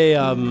just get a,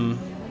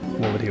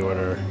 what would he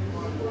order?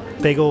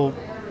 Bagel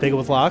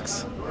with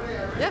lox?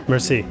 Yeah.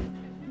 Merci.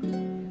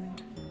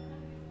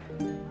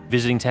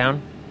 Visiting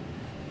town?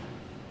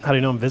 How do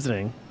you know I'm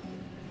visiting?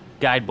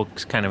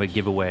 Guidebook's kind of a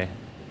giveaway.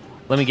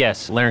 Let me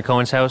guess, Leonard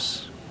Cohen's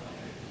house?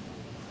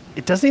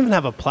 It doesn't even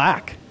have a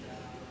plaque.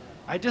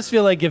 I just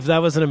feel like if that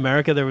was in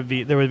America, there would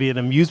be an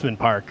amusement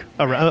park,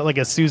 like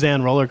a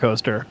Suzanne roller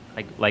coaster.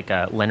 Like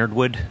Leonard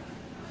Wood?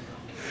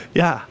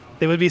 Yeah,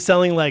 they would be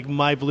selling like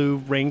My Blue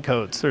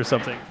raincoats or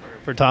something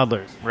for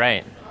toddlers.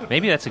 Right.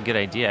 Maybe that's a good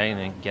idea. I'm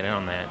going to get in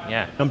on that,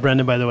 yeah. I'm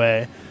Brendan, by the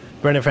way.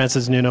 Brendan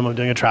Francis Noonan. I'm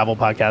doing a travel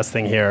podcast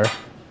thing here.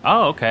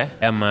 Oh, okay.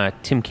 I'm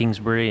Tim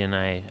Kingsbury, and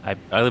I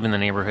live in the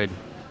neighborhood.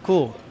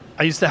 Cool.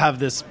 I used to have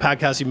this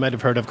podcast you might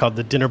have heard of called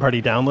the Dinner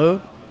Party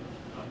Download.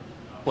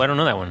 Well, I don't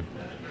know that one.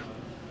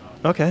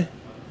 Okay.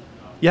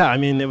 Yeah, I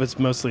mean, it was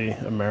mostly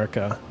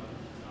America.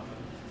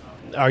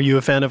 Are you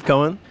a fan of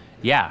Cohen?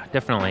 Yeah,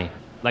 definitely.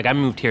 Like, I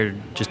moved here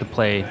just to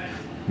play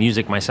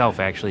music myself,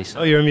 actually. So.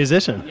 Oh, you're a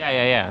musician?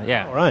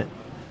 Yeah. All right.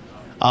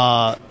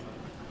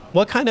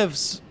 What kind of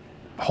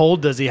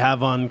hold does he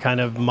have on kind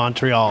of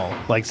Montreal,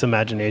 like's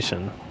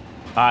imagination?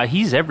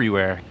 He's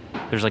everywhere.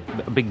 There's like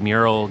a big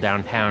mural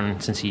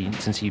downtown since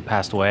he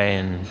passed away,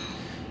 and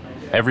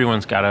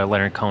everyone's got a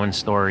Leonard Cohen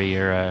story,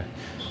 or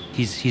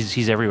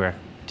he's everywhere.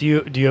 Do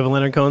you have a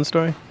Leonard Cohen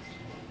story?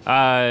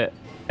 I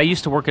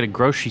used to work at a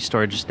grocery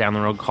store just down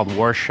the road called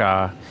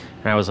Warshaw,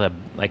 and I was a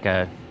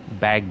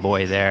bag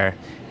boy there,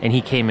 and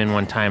he came in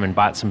one time and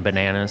bought some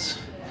bananas.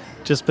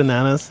 Just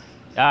bananas?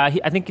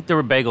 I think there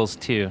were bagels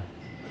too.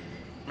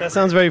 That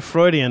sounds very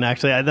Freudian,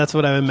 actually. That's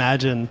what I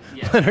imagine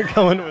Leonard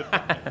Cohen would.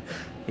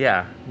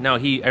 Yeah. No,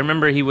 I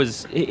remember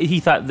he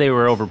thought they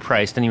were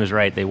overpriced, and he was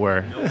right, they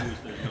were.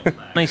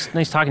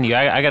 Nice talking to you.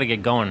 I got to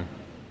get going.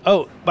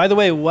 Oh, by the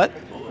way,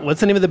 what's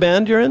the name of the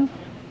band you're in?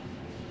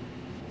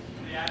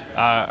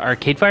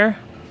 Arcade Fire?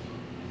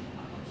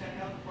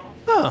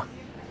 Oh.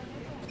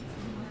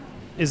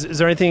 Is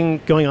there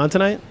anything going on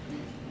tonight?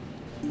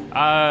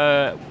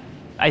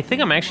 I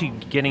think I'm actually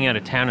getting out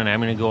of town, and I'm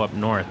going to go up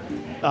north.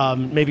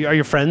 Maybe are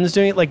your friends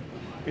doing it? Like,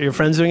 are your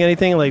friends doing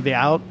anything? Like, they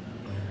out?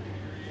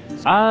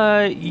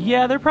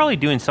 Yeah, they're probably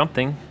doing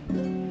something.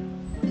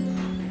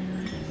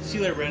 See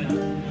you later,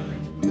 Brandon.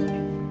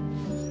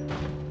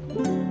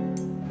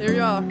 There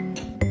you are.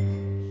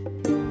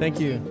 Thank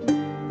you.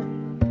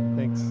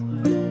 Thanks.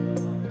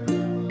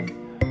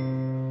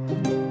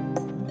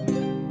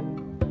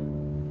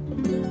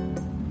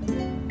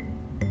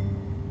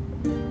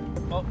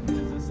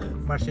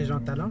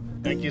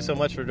 Thank you so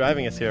much for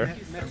driving us here.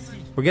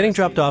 We're getting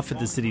dropped off at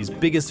the city's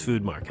biggest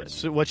food market.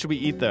 So what should we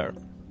eat there?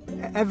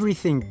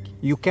 Everything.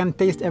 You can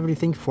taste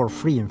everything for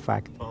free, in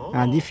fact. Oh.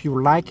 And if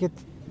you like it,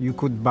 you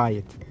could buy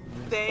it.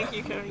 Thank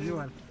you, Carrie.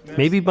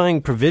 Maybe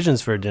buying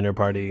provisions for a dinner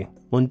party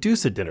will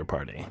induce a dinner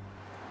party.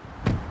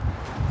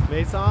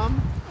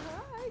 Maison?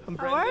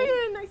 How are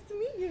you? Nice to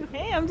meet you.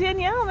 Hey, I'm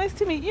Danielle. Nice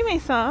to meet you,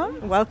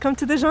 Maison. Welcome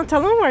to the Jean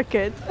Talon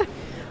Market.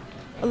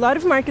 A lot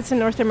of markets in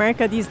North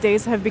America these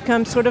days have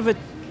become sort of a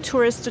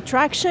tourist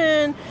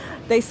attraction.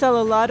 They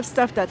sell a lot of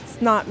stuff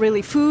that's not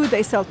really food.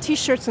 They sell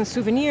T-shirts and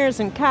souvenirs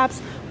and caps.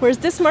 Whereas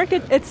this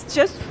market, it's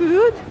just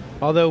food.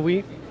 Although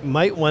we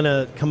might want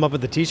to come up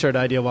with a T-shirt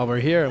idea while we're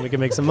here, and we can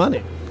make some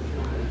money.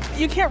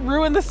 You can't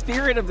ruin the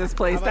spirit of this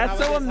place. That's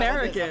so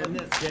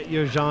American. Get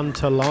your Jean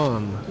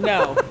Talon.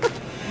 No.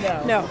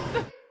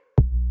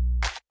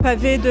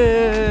 Pavé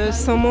de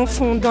saumon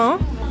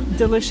fondant.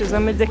 Delicious.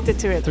 I'm addicted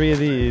to it. 3 of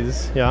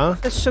these, yeah?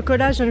 The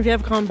Chocolat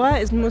Geneviève Grandbois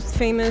is the most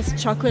famous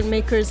chocolate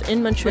makers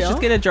in Montreal. Let's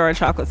just get a jar of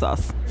chocolate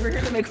sauce. We're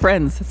here to make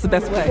friends. It's the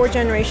best way. 4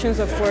 generations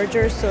of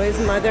foragers. So his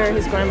mother,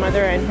 his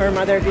grandmother, and her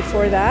mother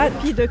before that.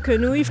 Puis de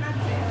quenouille.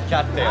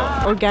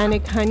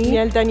 Organic honey,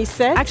 miel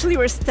d'anisette. Actually,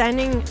 we're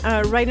standing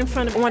right in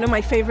front of one of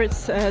my favorite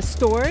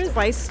stores,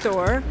 Vice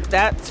Store.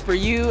 That's for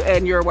you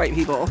and your white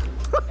people.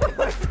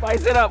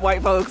 Spice it up,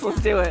 white folks.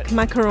 Let's do it.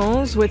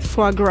 Macarons with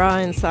foie gras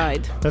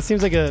inside. That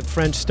seems like a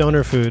French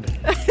stoner food.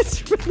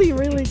 It's really,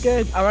 really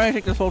good. I want to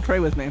take this whole tray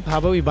with me. How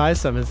about we buy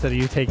some instead of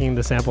you taking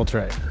the sample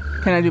tray?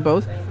 Can I do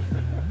both?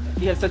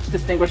 You have such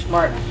distinguished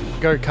mark.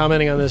 You're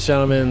commenting on this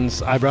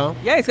gentleman's eyebrow?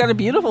 Yeah, he's got a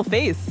beautiful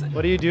face.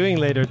 What are you doing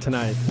later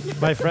tonight?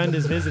 My friend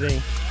is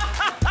visiting.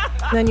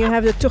 Then you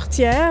have the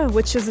tourtière,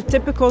 which is a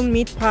typical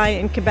meat pie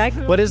in Quebec.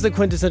 What is the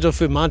quintessential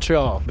food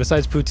Montreal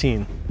besides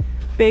poutine?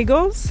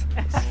 bagels.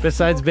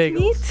 Besides bagels.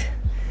 Meat.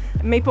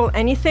 Maple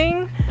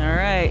anything. All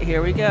right,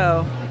 here we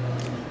go.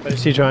 What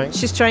is she trying?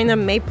 She's trying the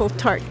maple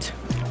tart.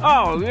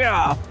 Oh,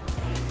 yeah.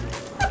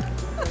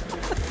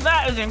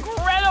 That is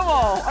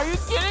incredible. Are you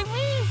kidding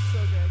me? So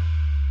good.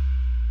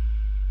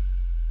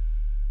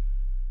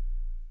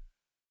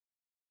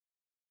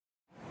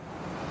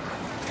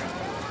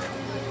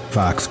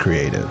 Fox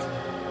Creative.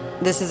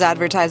 This is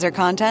advertiser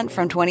content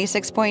from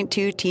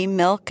 26.2 Team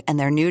Milk and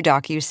their new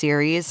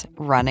docuseries,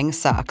 Running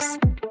Sucks.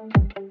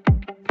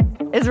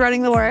 Is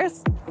running the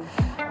worst?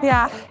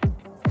 Yeah.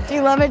 Do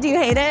you love it? Do you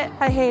hate it?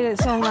 I hate it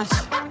so much.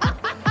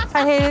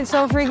 I hate it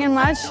so freaking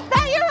much.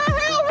 That you're a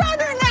real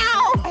runner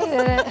now! I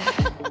hate it.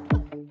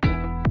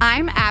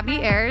 I'm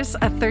Abby Ayers,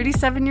 a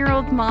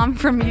 37-year-old mom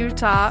from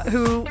Utah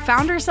who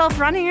found herself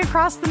running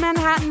across the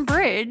Manhattan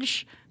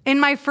Bridge in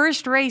my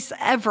first race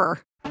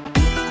ever.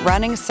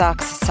 Running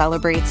Sucks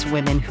celebrates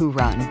women who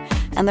run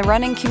and the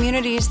running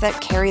communities that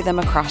carry them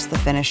across the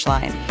finish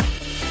line.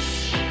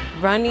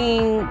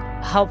 Running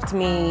helped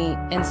me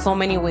in so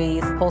many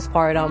ways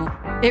postpartum.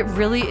 It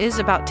really is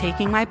about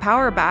taking my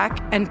power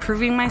back and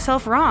proving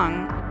myself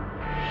wrong.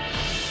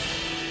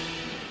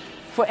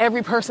 For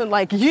every person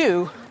like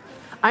you,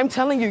 I'm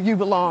telling you you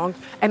belong,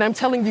 and I'm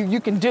telling you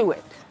you can do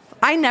it.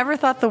 I never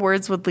thought the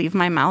words would leave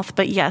my mouth,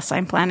 but yes,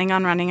 I'm planning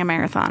on running a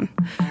marathon.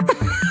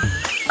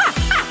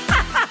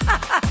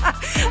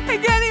 I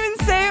can't even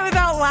say it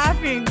without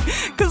laughing,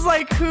 because,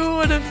 who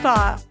would have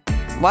thought?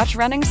 Watch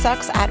Running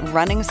Sucks at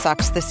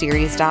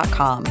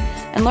runningsuckstheseries.com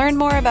and learn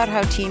more about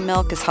how Team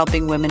Milk is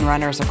helping women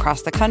runners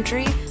across the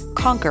country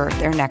conquer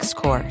their next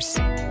course.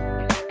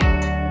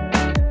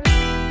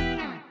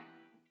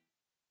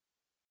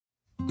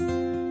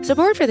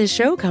 Support for this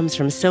show comes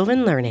from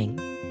Sylvan Learning.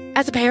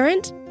 As a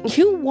parent,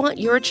 you want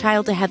your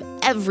child to have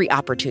every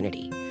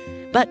opportunity,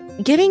 but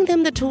giving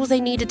them the tools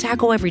they need to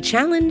tackle every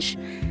challenge,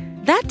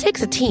 that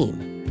takes a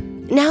team.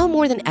 Now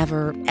more than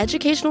ever,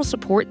 educational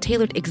support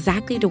tailored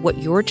exactly to what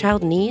your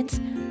child needs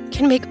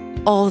can make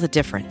all the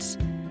difference.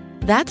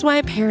 That's why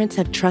parents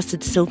have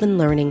trusted Sylvan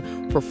Learning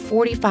for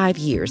 45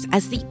 years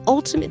as the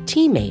ultimate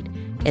teammate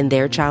in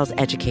their child's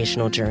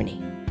educational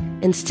journey,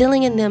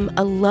 instilling in them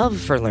a love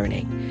for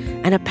learning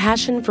and a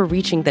passion for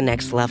reaching the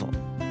next level.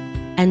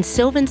 And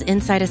Sylvan's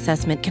Insight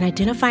Assessment can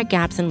identify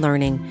gaps in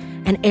learning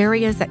and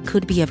areas that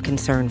could be of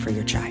concern for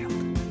your child.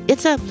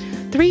 It's a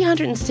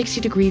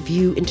 360-degree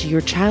view into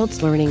your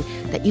child's learning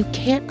that you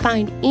can't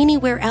find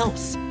anywhere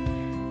else,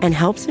 and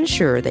helps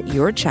ensure that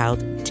your child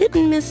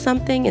didn't miss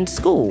something in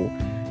school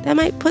that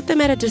might put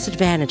them at a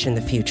disadvantage in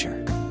the future.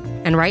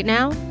 And right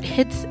now,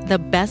 it's the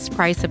best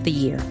price of the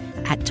year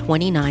at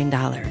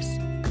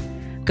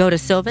 $29. Go to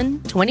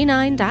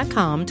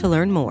sylvan29.com to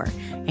learn more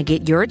and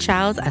get your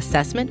child's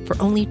assessment for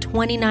only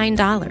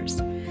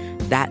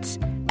 $29. That's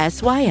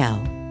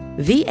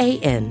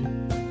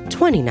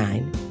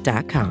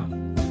SYLVAN29.com.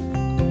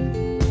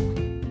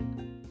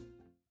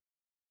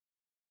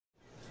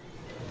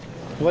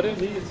 What are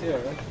these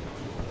here?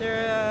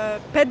 They're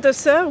pet de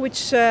soeur,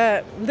 which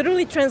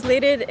literally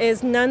translated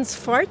is nun's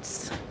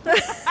farts.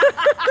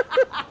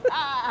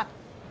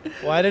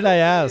 Why did I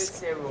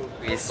ask?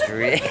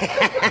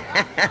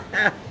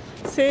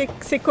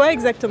 C'est quoi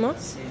exactement?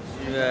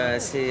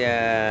 C'est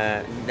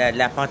de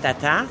la pâte à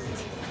tarte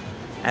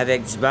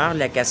avec du beurre, de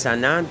la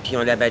cassonade, puis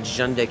on la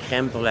badigeonne de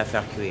crème pour la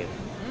faire cuire.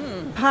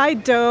 Pie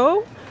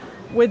dough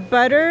with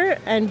butter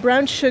and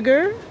brown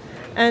sugar,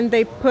 and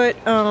they put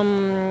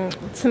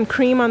some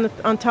cream on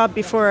top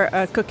before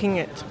cooking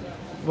it.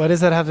 What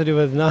does that have to do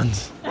with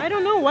nuns? I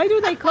don't know. Why do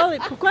they call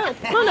it? Pourquoi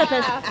on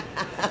appelle ça?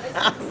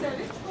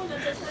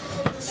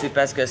 C'est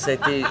parce que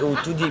c'était au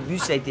tout début,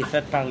 ça a été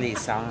fait par les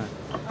sœurs.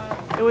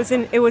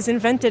 It was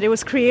invented. It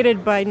was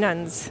created by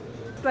nuns.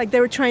 Like they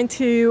were trying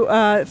to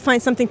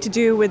find something to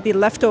do with the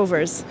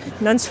leftovers,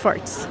 nuns'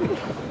 farts.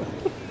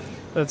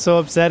 That's so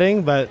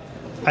upsetting, but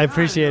I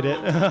appreciate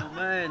it.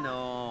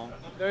 No.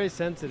 Very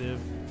sensitive.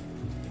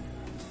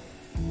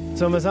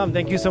 So, Masam,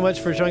 thank you so much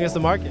for showing us the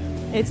market.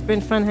 It's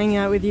been fun hanging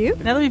out with you.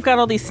 Now that we've got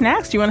all these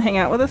snacks, do you want to hang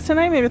out with us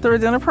tonight? Maybe throw a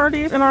dinner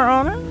party in our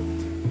honor?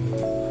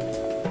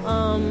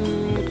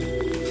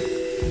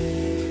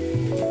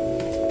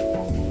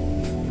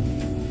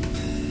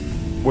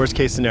 Worst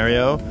case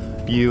scenario,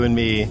 you and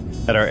me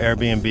at our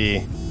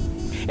Airbnb.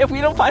 If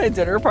we don't find a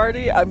dinner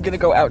party, I'm going to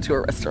go out to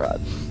a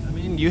restaurant. I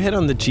mean, you hit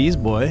on the cheese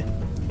boy.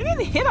 I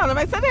didn't hit on him.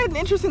 I said I had an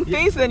interesting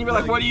face, and then you were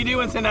like, what are you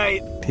doing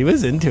tonight? He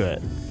was into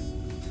it.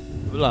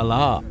 Ooh la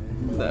la.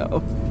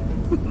 No.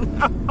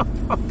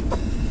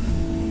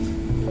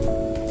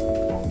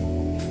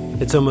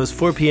 It's almost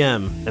 4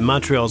 p.m., and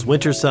Montreal's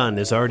winter sun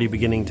is already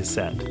beginning to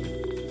set.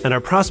 And our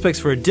prospects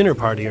for a dinner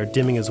party are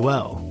dimming as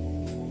well.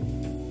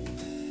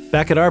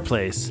 Back at our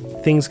place,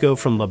 things go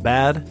from la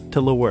bad to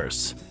la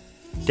worse.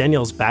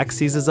 Danielle's back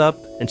seizes up,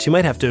 and she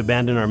might have to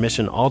abandon our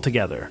mission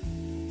altogether.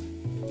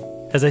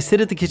 As I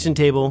sit at the kitchen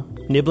table,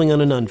 nibbling on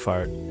a nun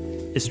fart,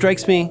 it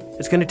strikes me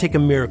it's going to take a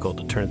miracle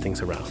to turn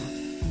things around.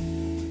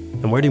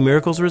 And where do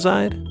miracles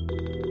reside?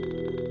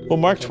 Well,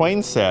 Mark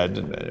Twain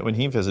said when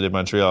he visited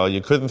Montreal, you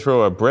couldn't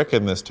throw a brick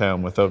in this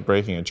town without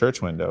breaking a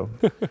church window.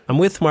 I'm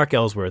with Mark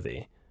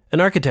Ellsworthy,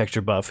 an architecture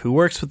buff who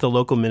works with the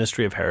local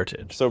Ministry of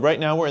Heritage. So right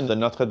now we're in the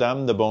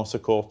Notre-Dame de Bon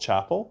Secours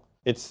Chapel.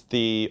 It's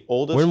the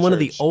oldest We're in one of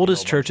the church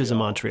oldest churches in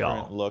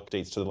Montreal. Look,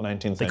 dates to the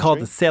 19th century. They call it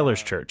the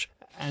Sailors' Church.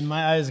 And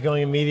my eye is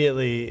going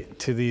immediately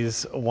to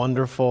these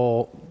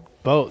wonderful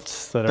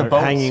boats that are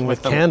boats hanging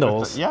with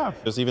candles. Yeah,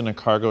 there's even a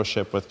cargo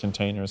ship with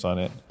containers on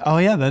it. Oh,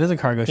 yeah, that is a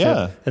cargo ship.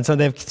 Yeah. And so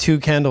they have 2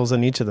 candles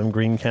on each of them,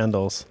 green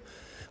candles.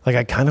 Like,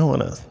 I kind of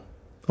want to...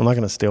 I'm not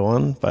going to steal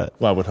one, but...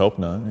 Well, I would hope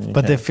not.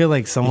 But they feel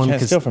like someone you can't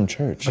could... steal from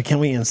church. But can't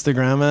we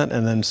Instagram it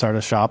and then start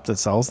a shop that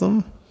sells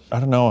them? I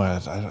don't know.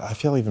 I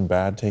feel even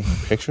bad taking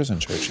pictures in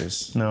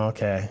churches. No,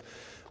 okay.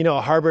 You know,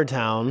 a harbor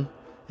town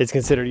is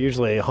considered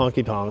usually a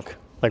honky-tonk,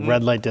 like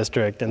red light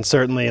district, and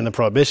certainly in the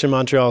Prohibition,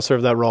 Montreal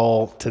served that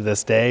role to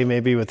this day,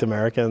 maybe with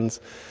Americans.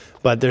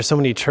 But there's so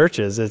many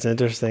churches. It's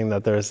interesting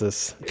that there's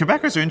this...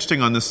 Quebecers are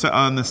interesting. On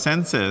the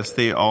census,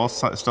 they all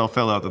still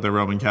fill out that they're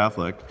Roman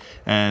Catholic,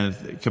 and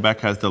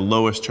Quebec has the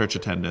lowest church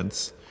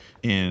attendance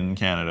in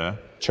Canada.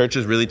 Church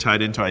is really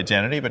tied into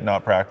identity, but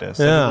not practice.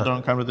 Some people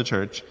don't come to the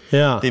church.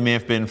 Yeah. They may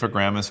have been for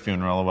grandma's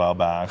funeral a while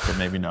back, or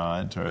maybe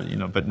not, or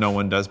but no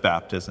one does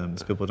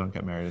baptisms. People don't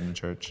get married in the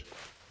church.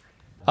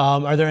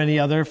 Are there any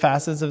other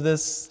facets of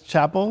this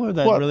chapel or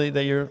that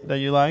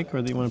you like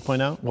or that you want to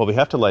point out? Well, we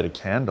have to light a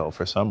candle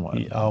for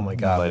someone. Oh my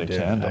God, light a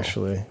candle.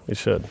 Actually, we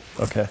should.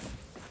 Okay.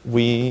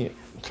 We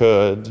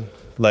could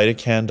light a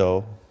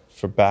candle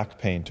for back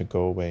pain to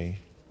go away.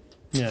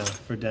 Yeah,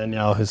 for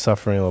Danielle who's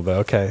suffering a little bit.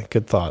 Okay,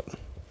 good thought.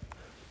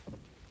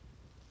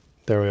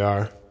 There we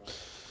are.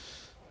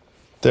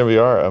 There we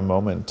are, a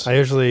moment. I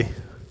usually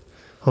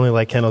only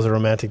light candles at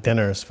romantic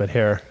dinners, but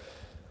here...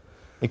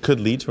 It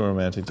could lead to a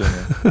romantic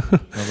dinner.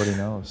 Nobody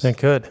knows. It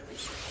could.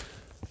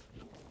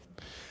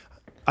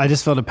 I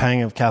just felt a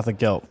pang of Catholic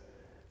guilt.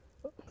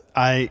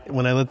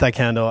 When I lit that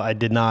candle, I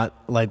did not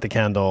light the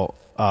candle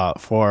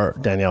for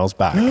Danielle's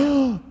back.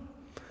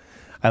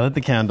 I lit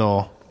the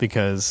candle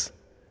because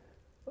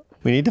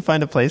we need to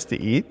find a place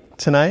to eat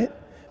tonight,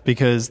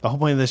 because the whole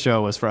point of this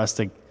show was for us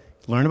to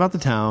learn about the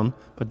town,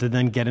 but to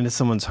then get into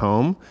someone's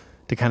home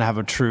to kind of have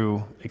a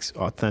true,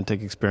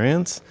 authentic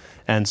experience.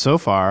 And so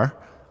far...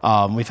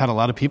 we've had a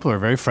lot of people who are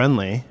very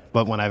friendly,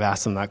 but when I've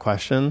asked them that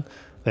question,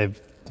 they've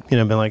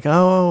been like,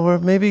 oh, or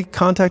maybe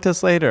contact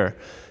us later.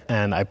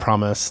 And I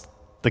promised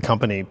the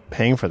company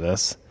paying for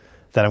this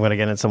that I'm going to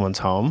get in someone's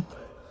home.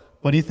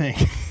 What do you think?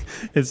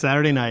 It's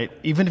Saturday night.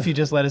 Even if you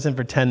just let us in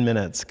for 10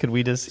 minutes, could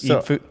we just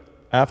eat food?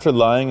 After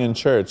lying in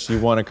church, you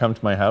want to come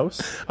to my house?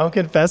 I'm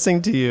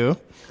confessing to you.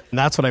 And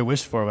that's what I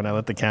wished for when I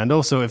lit the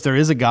candle. So if there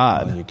is a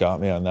God... Oh, you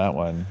got me on that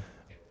one.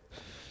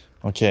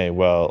 Okay,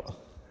 well...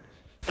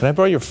 Can I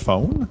borrow your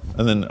phone?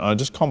 And then I'll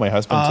just call my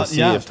husband to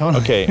see if...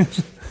 Totally. Okay.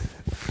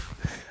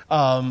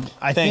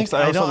 Thanks.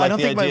 I don't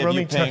think my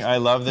roaming... I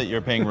love that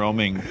you're paying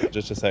roaming.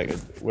 Just a second.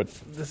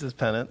 This is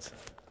penance.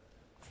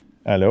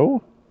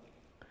 Allô?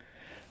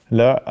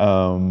 Là,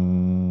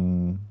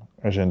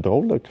 j'ai une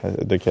drôle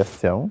de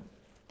question.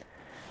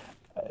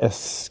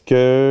 Est-ce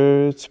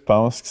que tu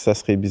penses que ça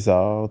serait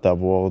bizarre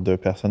d'avoir 2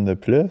 personnes de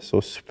plus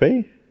au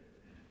souper?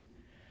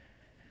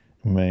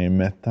 Mais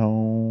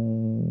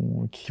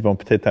mettons qu'ils vont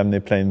peut-être amener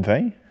plein de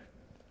vin.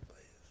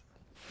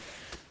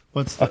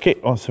 OK,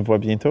 on se voit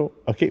bientôt.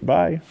 OK,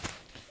 bye.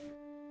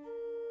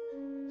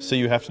 So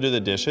you have to do the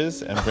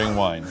dishes and bring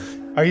wine.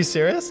 Are you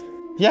serious?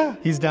 Yeah.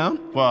 He's down?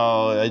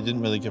 Well, I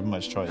didn't really give him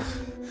much choice.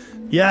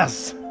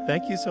 Yes.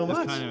 Thank you so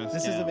much. Kind of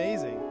this is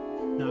amazing.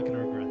 Not going to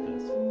regret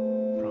this.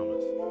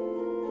 Promise.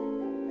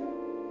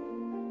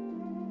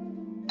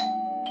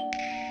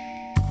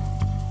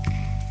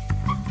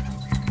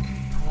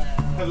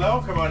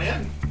 Hello, come on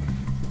in.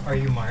 Are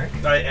you Mark?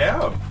 I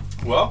am.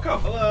 Welcome.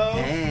 Hello.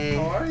 Hey.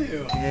 How are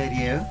you? Good,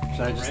 you?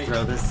 Should I just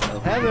throw this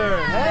over? Heather,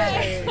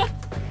 hey.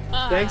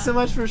 Thanks so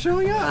much for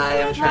showing up.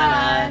 Hi, I'm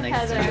Trina.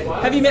 Nice to meet you.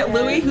 Have you met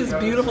Louie, whose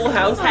beautiful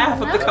house,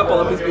 half of the couple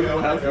of his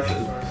beautiful houses?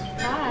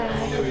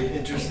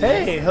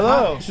 Hey,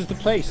 hello. This is the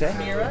place, eh?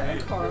 Mira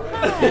and Carl.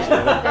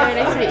 Very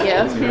nice to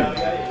meet you.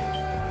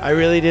 I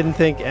really didn't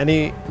think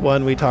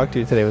anyone we talked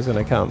to today was going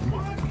to come.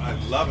 I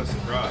love a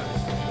surprise.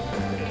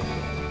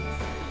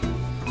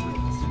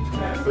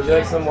 Would you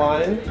like some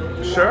wine?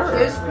 Sure.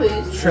 Yes,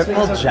 please.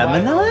 Triple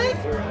Gemini?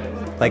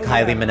 Like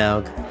Kylie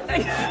Minogue.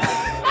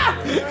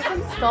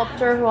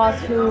 Sculptor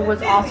who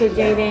was also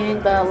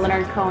dating the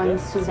Leonard Cohen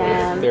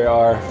Suzanne. There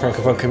are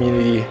Francophone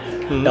community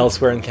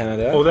elsewhere in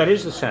Canada. Oh, that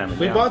is the salmon.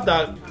 We bought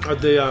that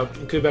at the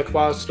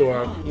Quebecois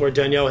store where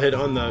Danielle hit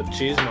on the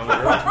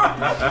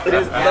cheesemonger. It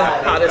is the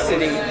hottest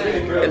city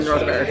in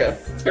North America.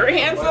 It's very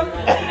handsome.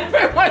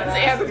 Everyone's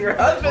handsome. Your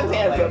husband's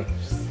handsome.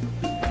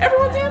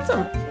 Everyone's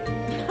handsome.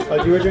 Oh,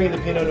 you were drinking the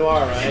Pinot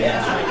Noir, right?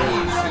 Yeah.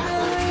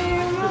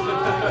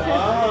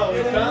 Oh,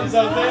 we found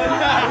something.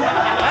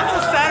 That's a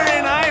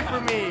Saturday night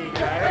for me.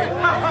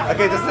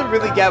 Okay, doesn't it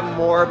really get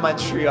more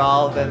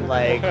Montreal than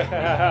like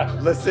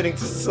listening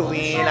to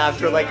Celine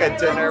after like a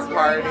dinner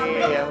party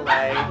and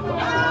like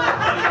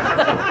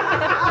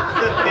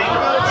the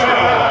bingo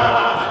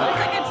train?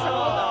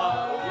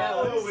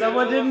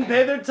 Someone didn't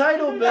pay their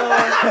title bill.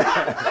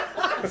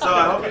 So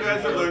I hope you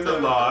guys have learned a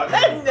lot.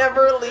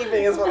 Never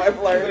leaving is what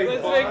I've learned.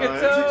 Let's make a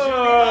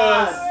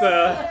toast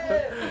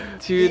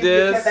to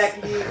this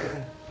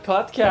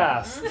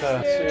podcast.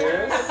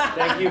 Cheers.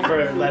 Thank you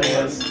for letting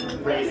us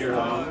rate your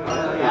home.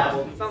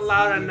 It's not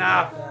loud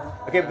enough.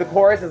 Okay, the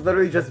chorus is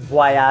literally just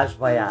voyage,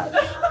 voyage.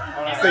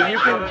 So you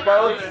can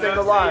both sing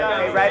along.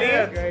 Okay, ready?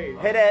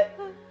 Hit it.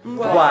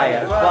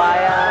 Voyage,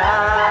 voyage.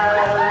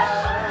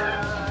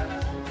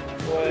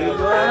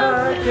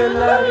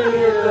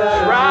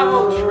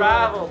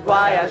 Travel.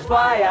 Voyage,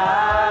 voyage.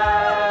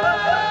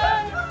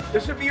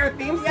 This should be your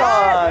theme song.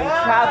 Travel.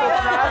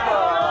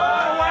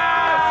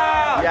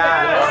 Wow.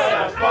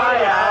 Yeah.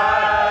 Voyage.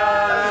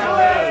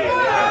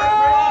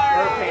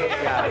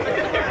 Perfect.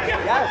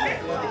 Yeah. Yes.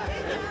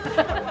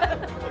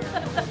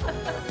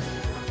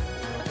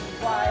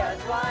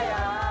 Voyage, voyage.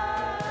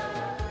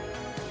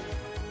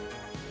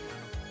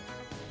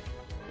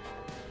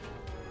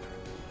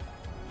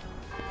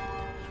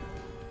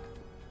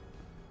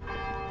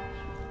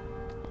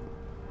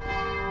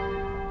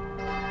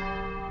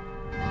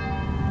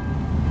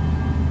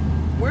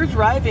 We're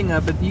driving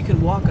up, but you can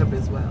walk up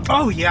as well.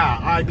 Oh yeah,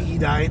 I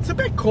mean it's a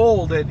bit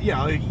cold, and you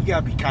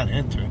gotta be kind of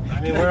into it.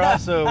 I mean, we're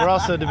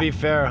also to be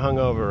fair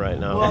hungover right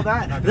now. Well,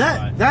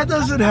 that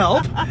doesn't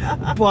help.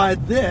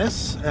 But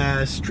this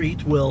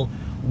street will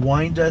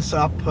wind us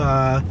up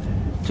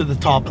to the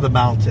top of the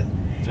mountain.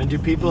 And do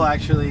people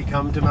actually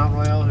come to Mount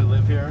Royal who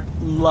live here?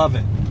 Love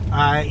it.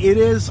 It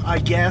is, I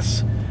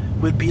guess,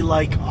 would be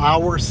like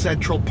our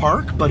Central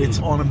Park, but it's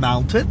on a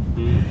mountain.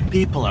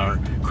 People are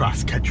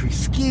cross-country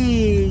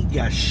skiing,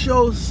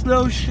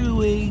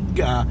 snowshoeing.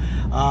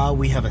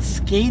 We have a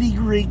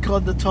skating rink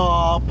on the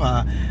top.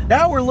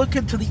 Now we're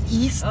looking to the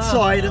east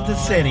side of the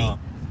city.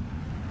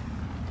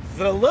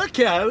 The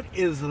lookout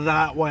is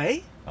that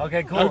way.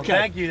 Okay, cool. Okay.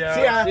 Thank you, Daryl.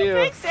 See ya. See you.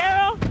 Thanks,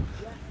 Daryl.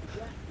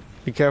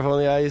 Be careful on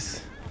the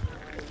ice.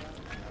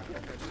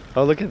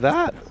 Oh, look at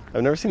that.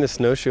 I've never seen a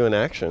snowshoe in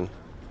action.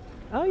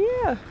 Oh,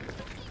 yeah.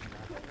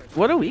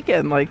 What a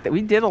weekend. Like,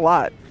 we did a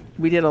lot.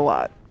 We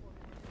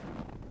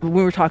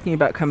were talking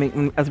about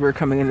as we were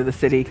coming into the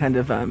city, kind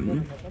of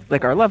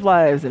like our love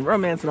lives and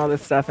romance and all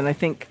this stuff. And I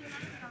think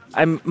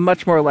I'm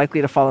much more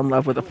likely to fall in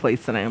love with a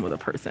place than I am with a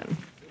person.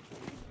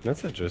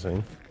 That's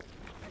interesting.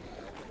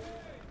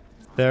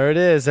 There it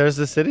is. There's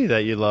the city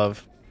that you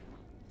love.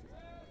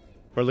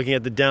 We're looking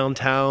at the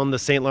downtown, the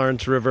St.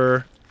 Lawrence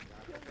River.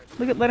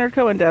 Look at Leonard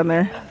Cohen down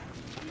there.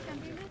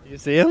 You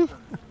see him?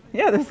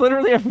 Yeah, there's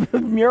literally a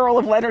mural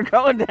of Leonard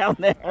Cohen down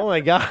there. Oh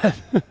my God.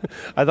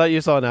 I thought you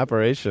saw an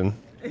apparition.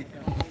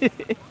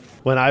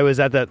 When I was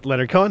at that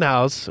Leonard Cohen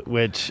house,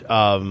 which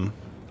I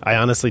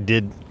honestly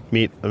did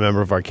meet a member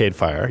of Arcade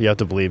Fire. You have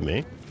to believe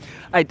me.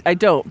 I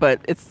don't,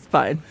 but it's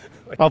fine.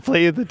 I'll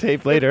play you the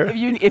tape later.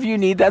 If you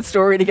need that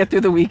story to get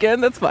through the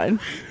weekend, that's fine.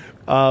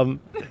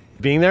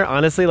 Being there,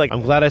 honestly, like,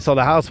 I'm glad I saw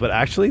the house, but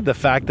actually the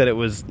fact that it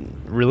was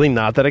really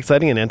not that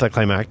exciting and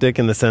anticlimactic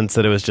in the sense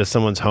that it was just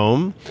someone's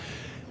home.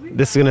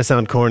 This is going to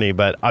sound corny,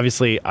 but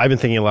obviously I've been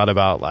thinking a lot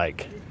about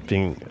like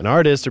being an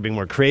artist or being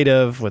more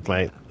creative with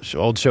my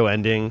old show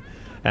ending.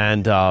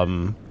 And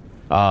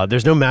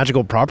there's no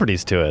magical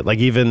properties to it. Like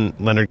even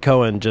Leonard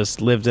Cohen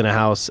just lived in a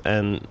house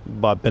and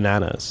bought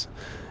bananas.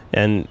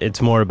 And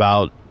it's more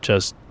about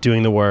just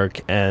doing the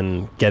work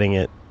and getting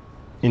it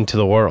into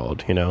the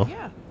world, you know?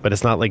 Yeah. But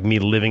it's not like me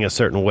living a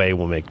certain way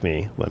will make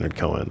me Leonard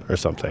Cohen or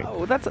something.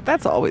 Oh,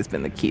 that's always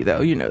been the key, though.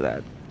 You know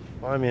that.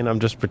 Well, I mean,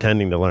 I'm just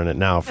pretending to learn it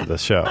now for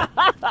this show.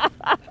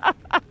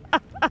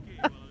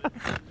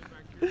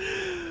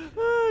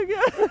 Oh,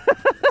 God.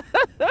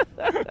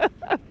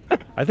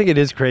 I think it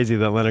is crazy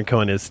that Leonard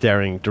Cohen is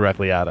staring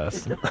directly at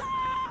us.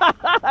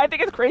 I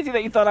think it's crazy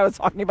that you thought I was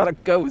talking about a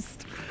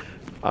ghost.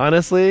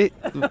 Honestly,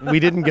 we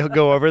didn't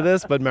go over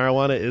this, but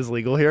marijuana is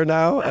legal here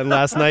now, and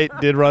last night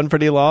did run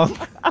pretty long.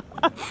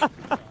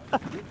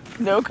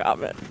 No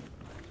comment.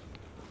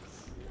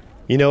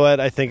 You know what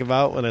I think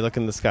about when I look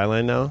in the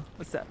skyline now?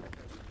 What's that?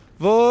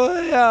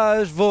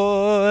 Voyage,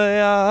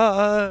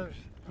 voyage.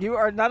 You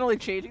are not only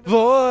changing the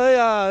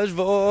Voyage,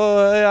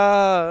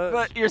 voyage.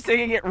 but you're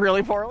singing it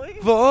really poorly.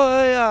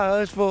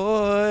 Voyage,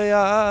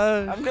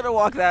 voyage. I'm going to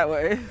walk that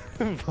way.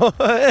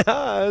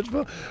 Voyage,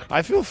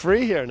 I feel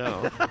free here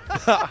now.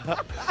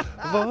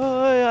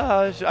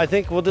 Voyage. I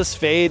think we'll just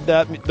fade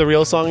the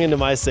real song into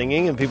my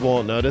singing and people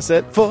won't notice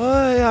it.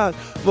 Voyage,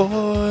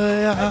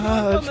 voyage.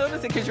 You'll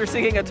notice it because you're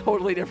singing a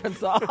totally different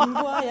song.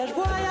 I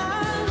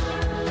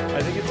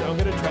think I'm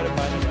going to try to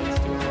find a notes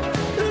to it.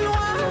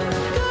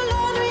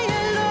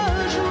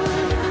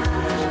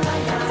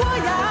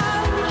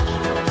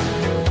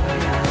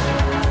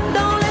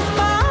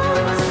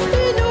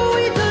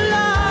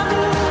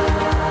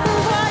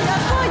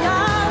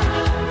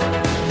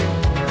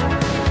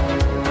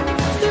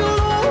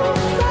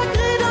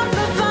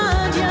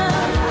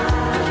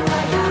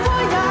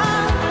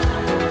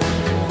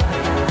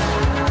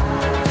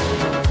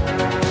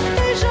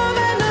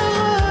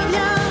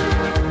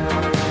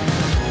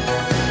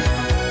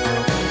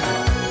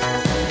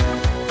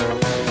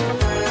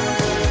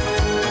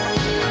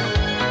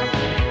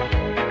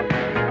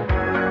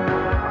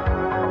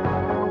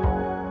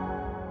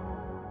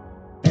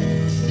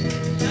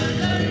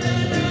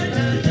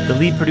 The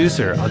lead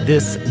producer on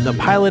the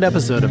pilot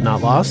episode of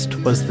Not Lost,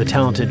 was the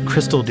talented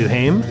Crystal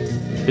Duhame.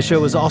 The show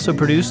was also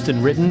produced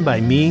and written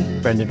by me,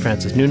 Brendan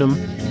Francis Newnham.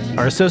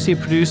 Our associate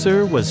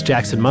producer was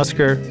Jackson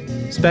Musker.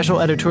 Special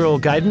editorial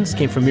guidance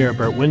came from Mira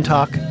Burt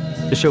Wintock.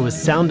 The show was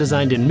sound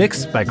designed and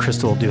mixed by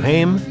Crystal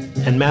Duhame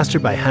and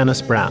mastered by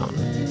Hannes Brown.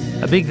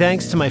 A big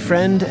thanks to my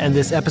friend and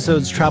this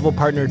episode's travel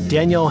partner,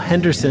 Danielle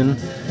Henderson.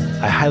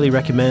 I highly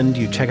recommend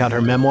you check out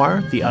her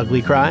memoir, The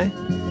Ugly Cry.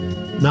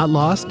 Not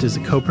Lost is a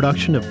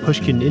co-production of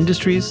Pushkin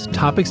Industries,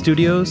 Topic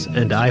Studios,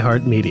 and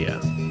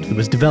iHeartMedia. It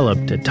was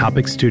developed at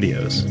Topic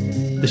Studios.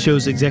 The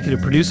show's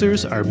executive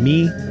producers are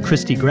me,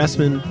 Christy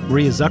Gressman,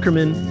 Maria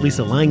Zuckerman,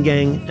 Lisa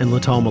Leingang, and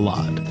Latal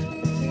Malad.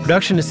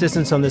 Production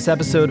assistance on this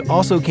episode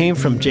also came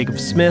from Jacob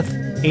Smith,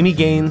 Amy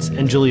Gaines,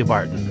 and Julia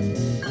Barton.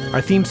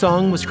 Our theme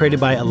song was created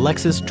by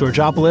Alexis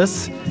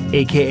Georgopoulos,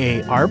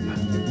 a.k.a. ARP.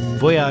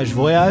 Voyage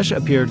Voyage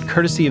appeared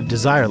courtesy of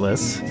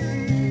Desireless.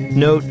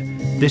 Note,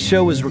 this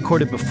show was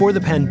recorded before the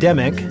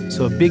pandemic,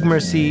 so a big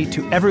merci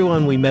to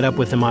everyone we met up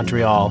with in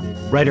Montreal.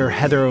 Writer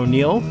Heather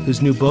O'Neill,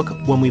 whose new book,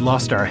 When We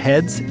Lost Our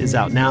Heads, is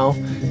out now.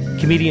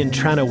 Comedian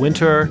Trana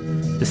Winter,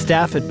 the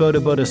staff at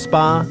Boda Boda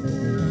Spa,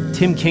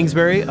 Tim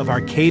Kingsbury of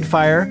Arcade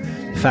Fire,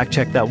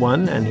 fact-checked that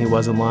one, and he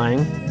wasn't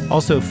lying.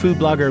 Also food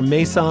blogger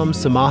Maysam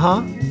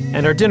Samaha,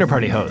 and our dinner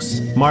party hosts,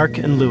 Mark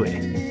and Louie.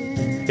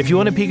 If you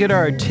want to peek at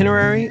our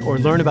itinerary or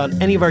learn about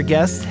any of our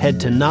guests, head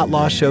to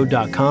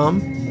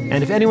notlostshow.com.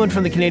 And if anyone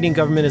from the Canadian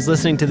government is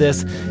listening to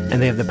this and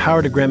they have the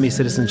power to grant me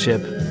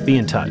citizenship, be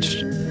in touch.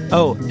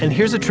 Oh, and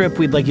here's a trip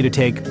we'd like you to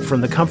take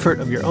from the comfort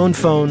of your own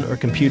phone or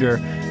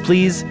computer.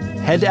 Please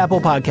head to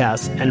Apple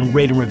Podcasts and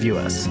rate and review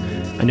us.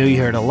 I know you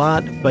hear it a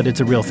lot, but it's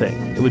a real thing.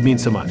 It would mean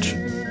so much.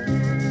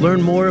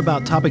 Learn more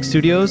about Topic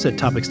Studios at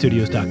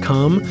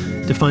topicstudios.com.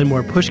 To find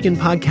more Pushkin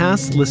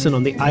podcasts, listen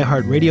on the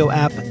iHeartRadio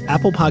app,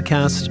 Apple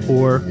Podcasts,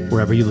 or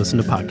wherever you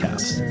listen to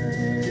podcasts.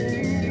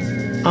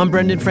 I'm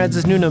Brendan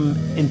Francis Newnham.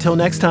 Until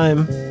next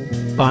time,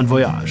 bon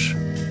voyage.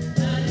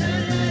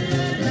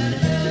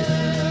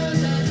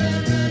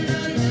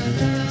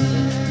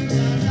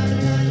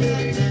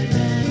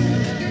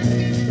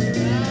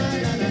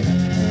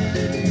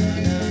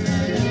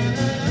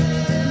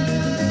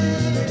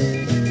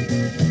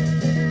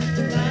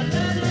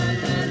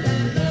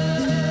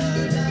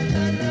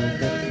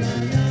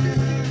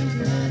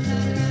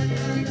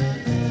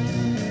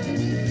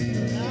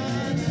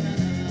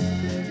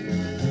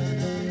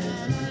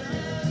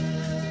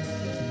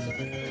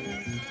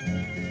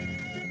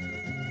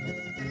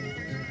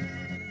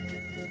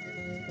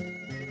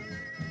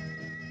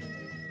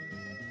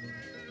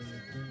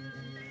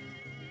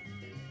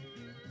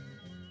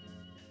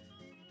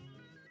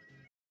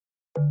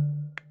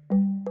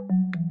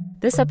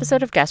 This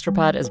episode of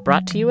Gastropod is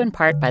brought to you in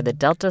part by the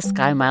Delta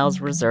Sky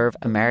Miles Reserve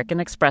American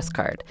Express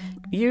card.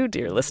 You,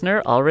 dear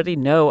listener, already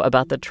know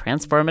about the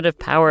transformative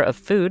power of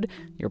food.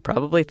 You're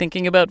probably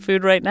thinking about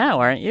food right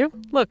now, aren't you?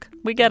 Look,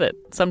 we get it.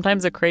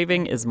 Sometimes a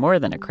craving is more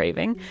than a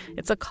craving.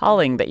 It's a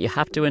calling that you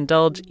have to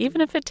indulge,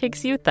 even if it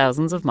takes you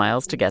thousands of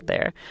miles to get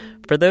there.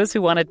 For those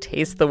who want to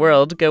taste the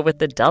world, go with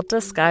the Delta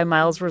Sky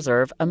Miles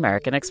Reserve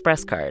American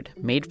Express card,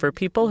 made for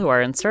people who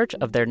are in search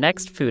of their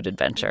next food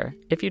adventure.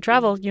 If you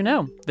travel, you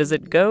know.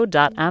 Visit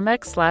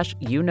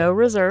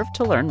go.amex/reserve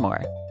to learn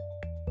more.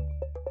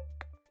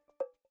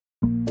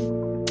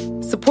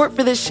 Support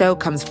for this show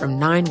comes from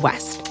 9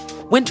 West.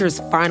 Winter's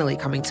finally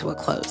coming to a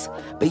close,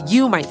 but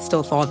you might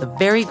still thaw the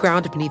very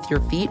ground beneath your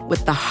feet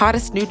with the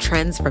hottest new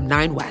trends from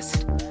 9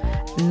 West.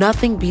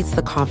 Nothing beats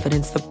the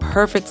confidence the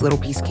perfect little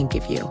piece can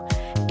give you.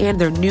 And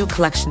their new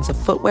collections of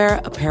footwear,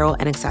 apparel,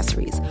 and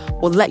accessories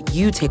will let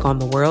you take on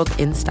the world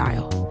in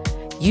style.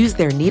 Use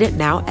their Need It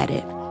Now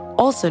edit,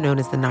 also known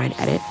as the 9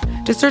 Edit,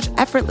 to search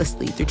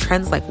effortlessly through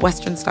trends like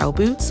Western-style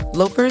boots,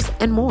 loafers,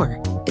 and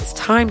more. It's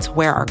time to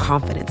wear our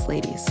confidence,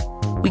 ladies.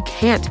 We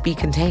can't be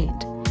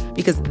contained,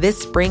 because this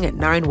spring at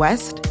 9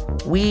 West,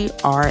 we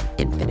are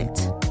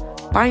infinite.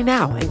 Buy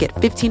now and get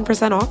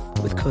 15% off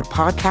with code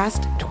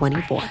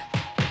PODCAST24.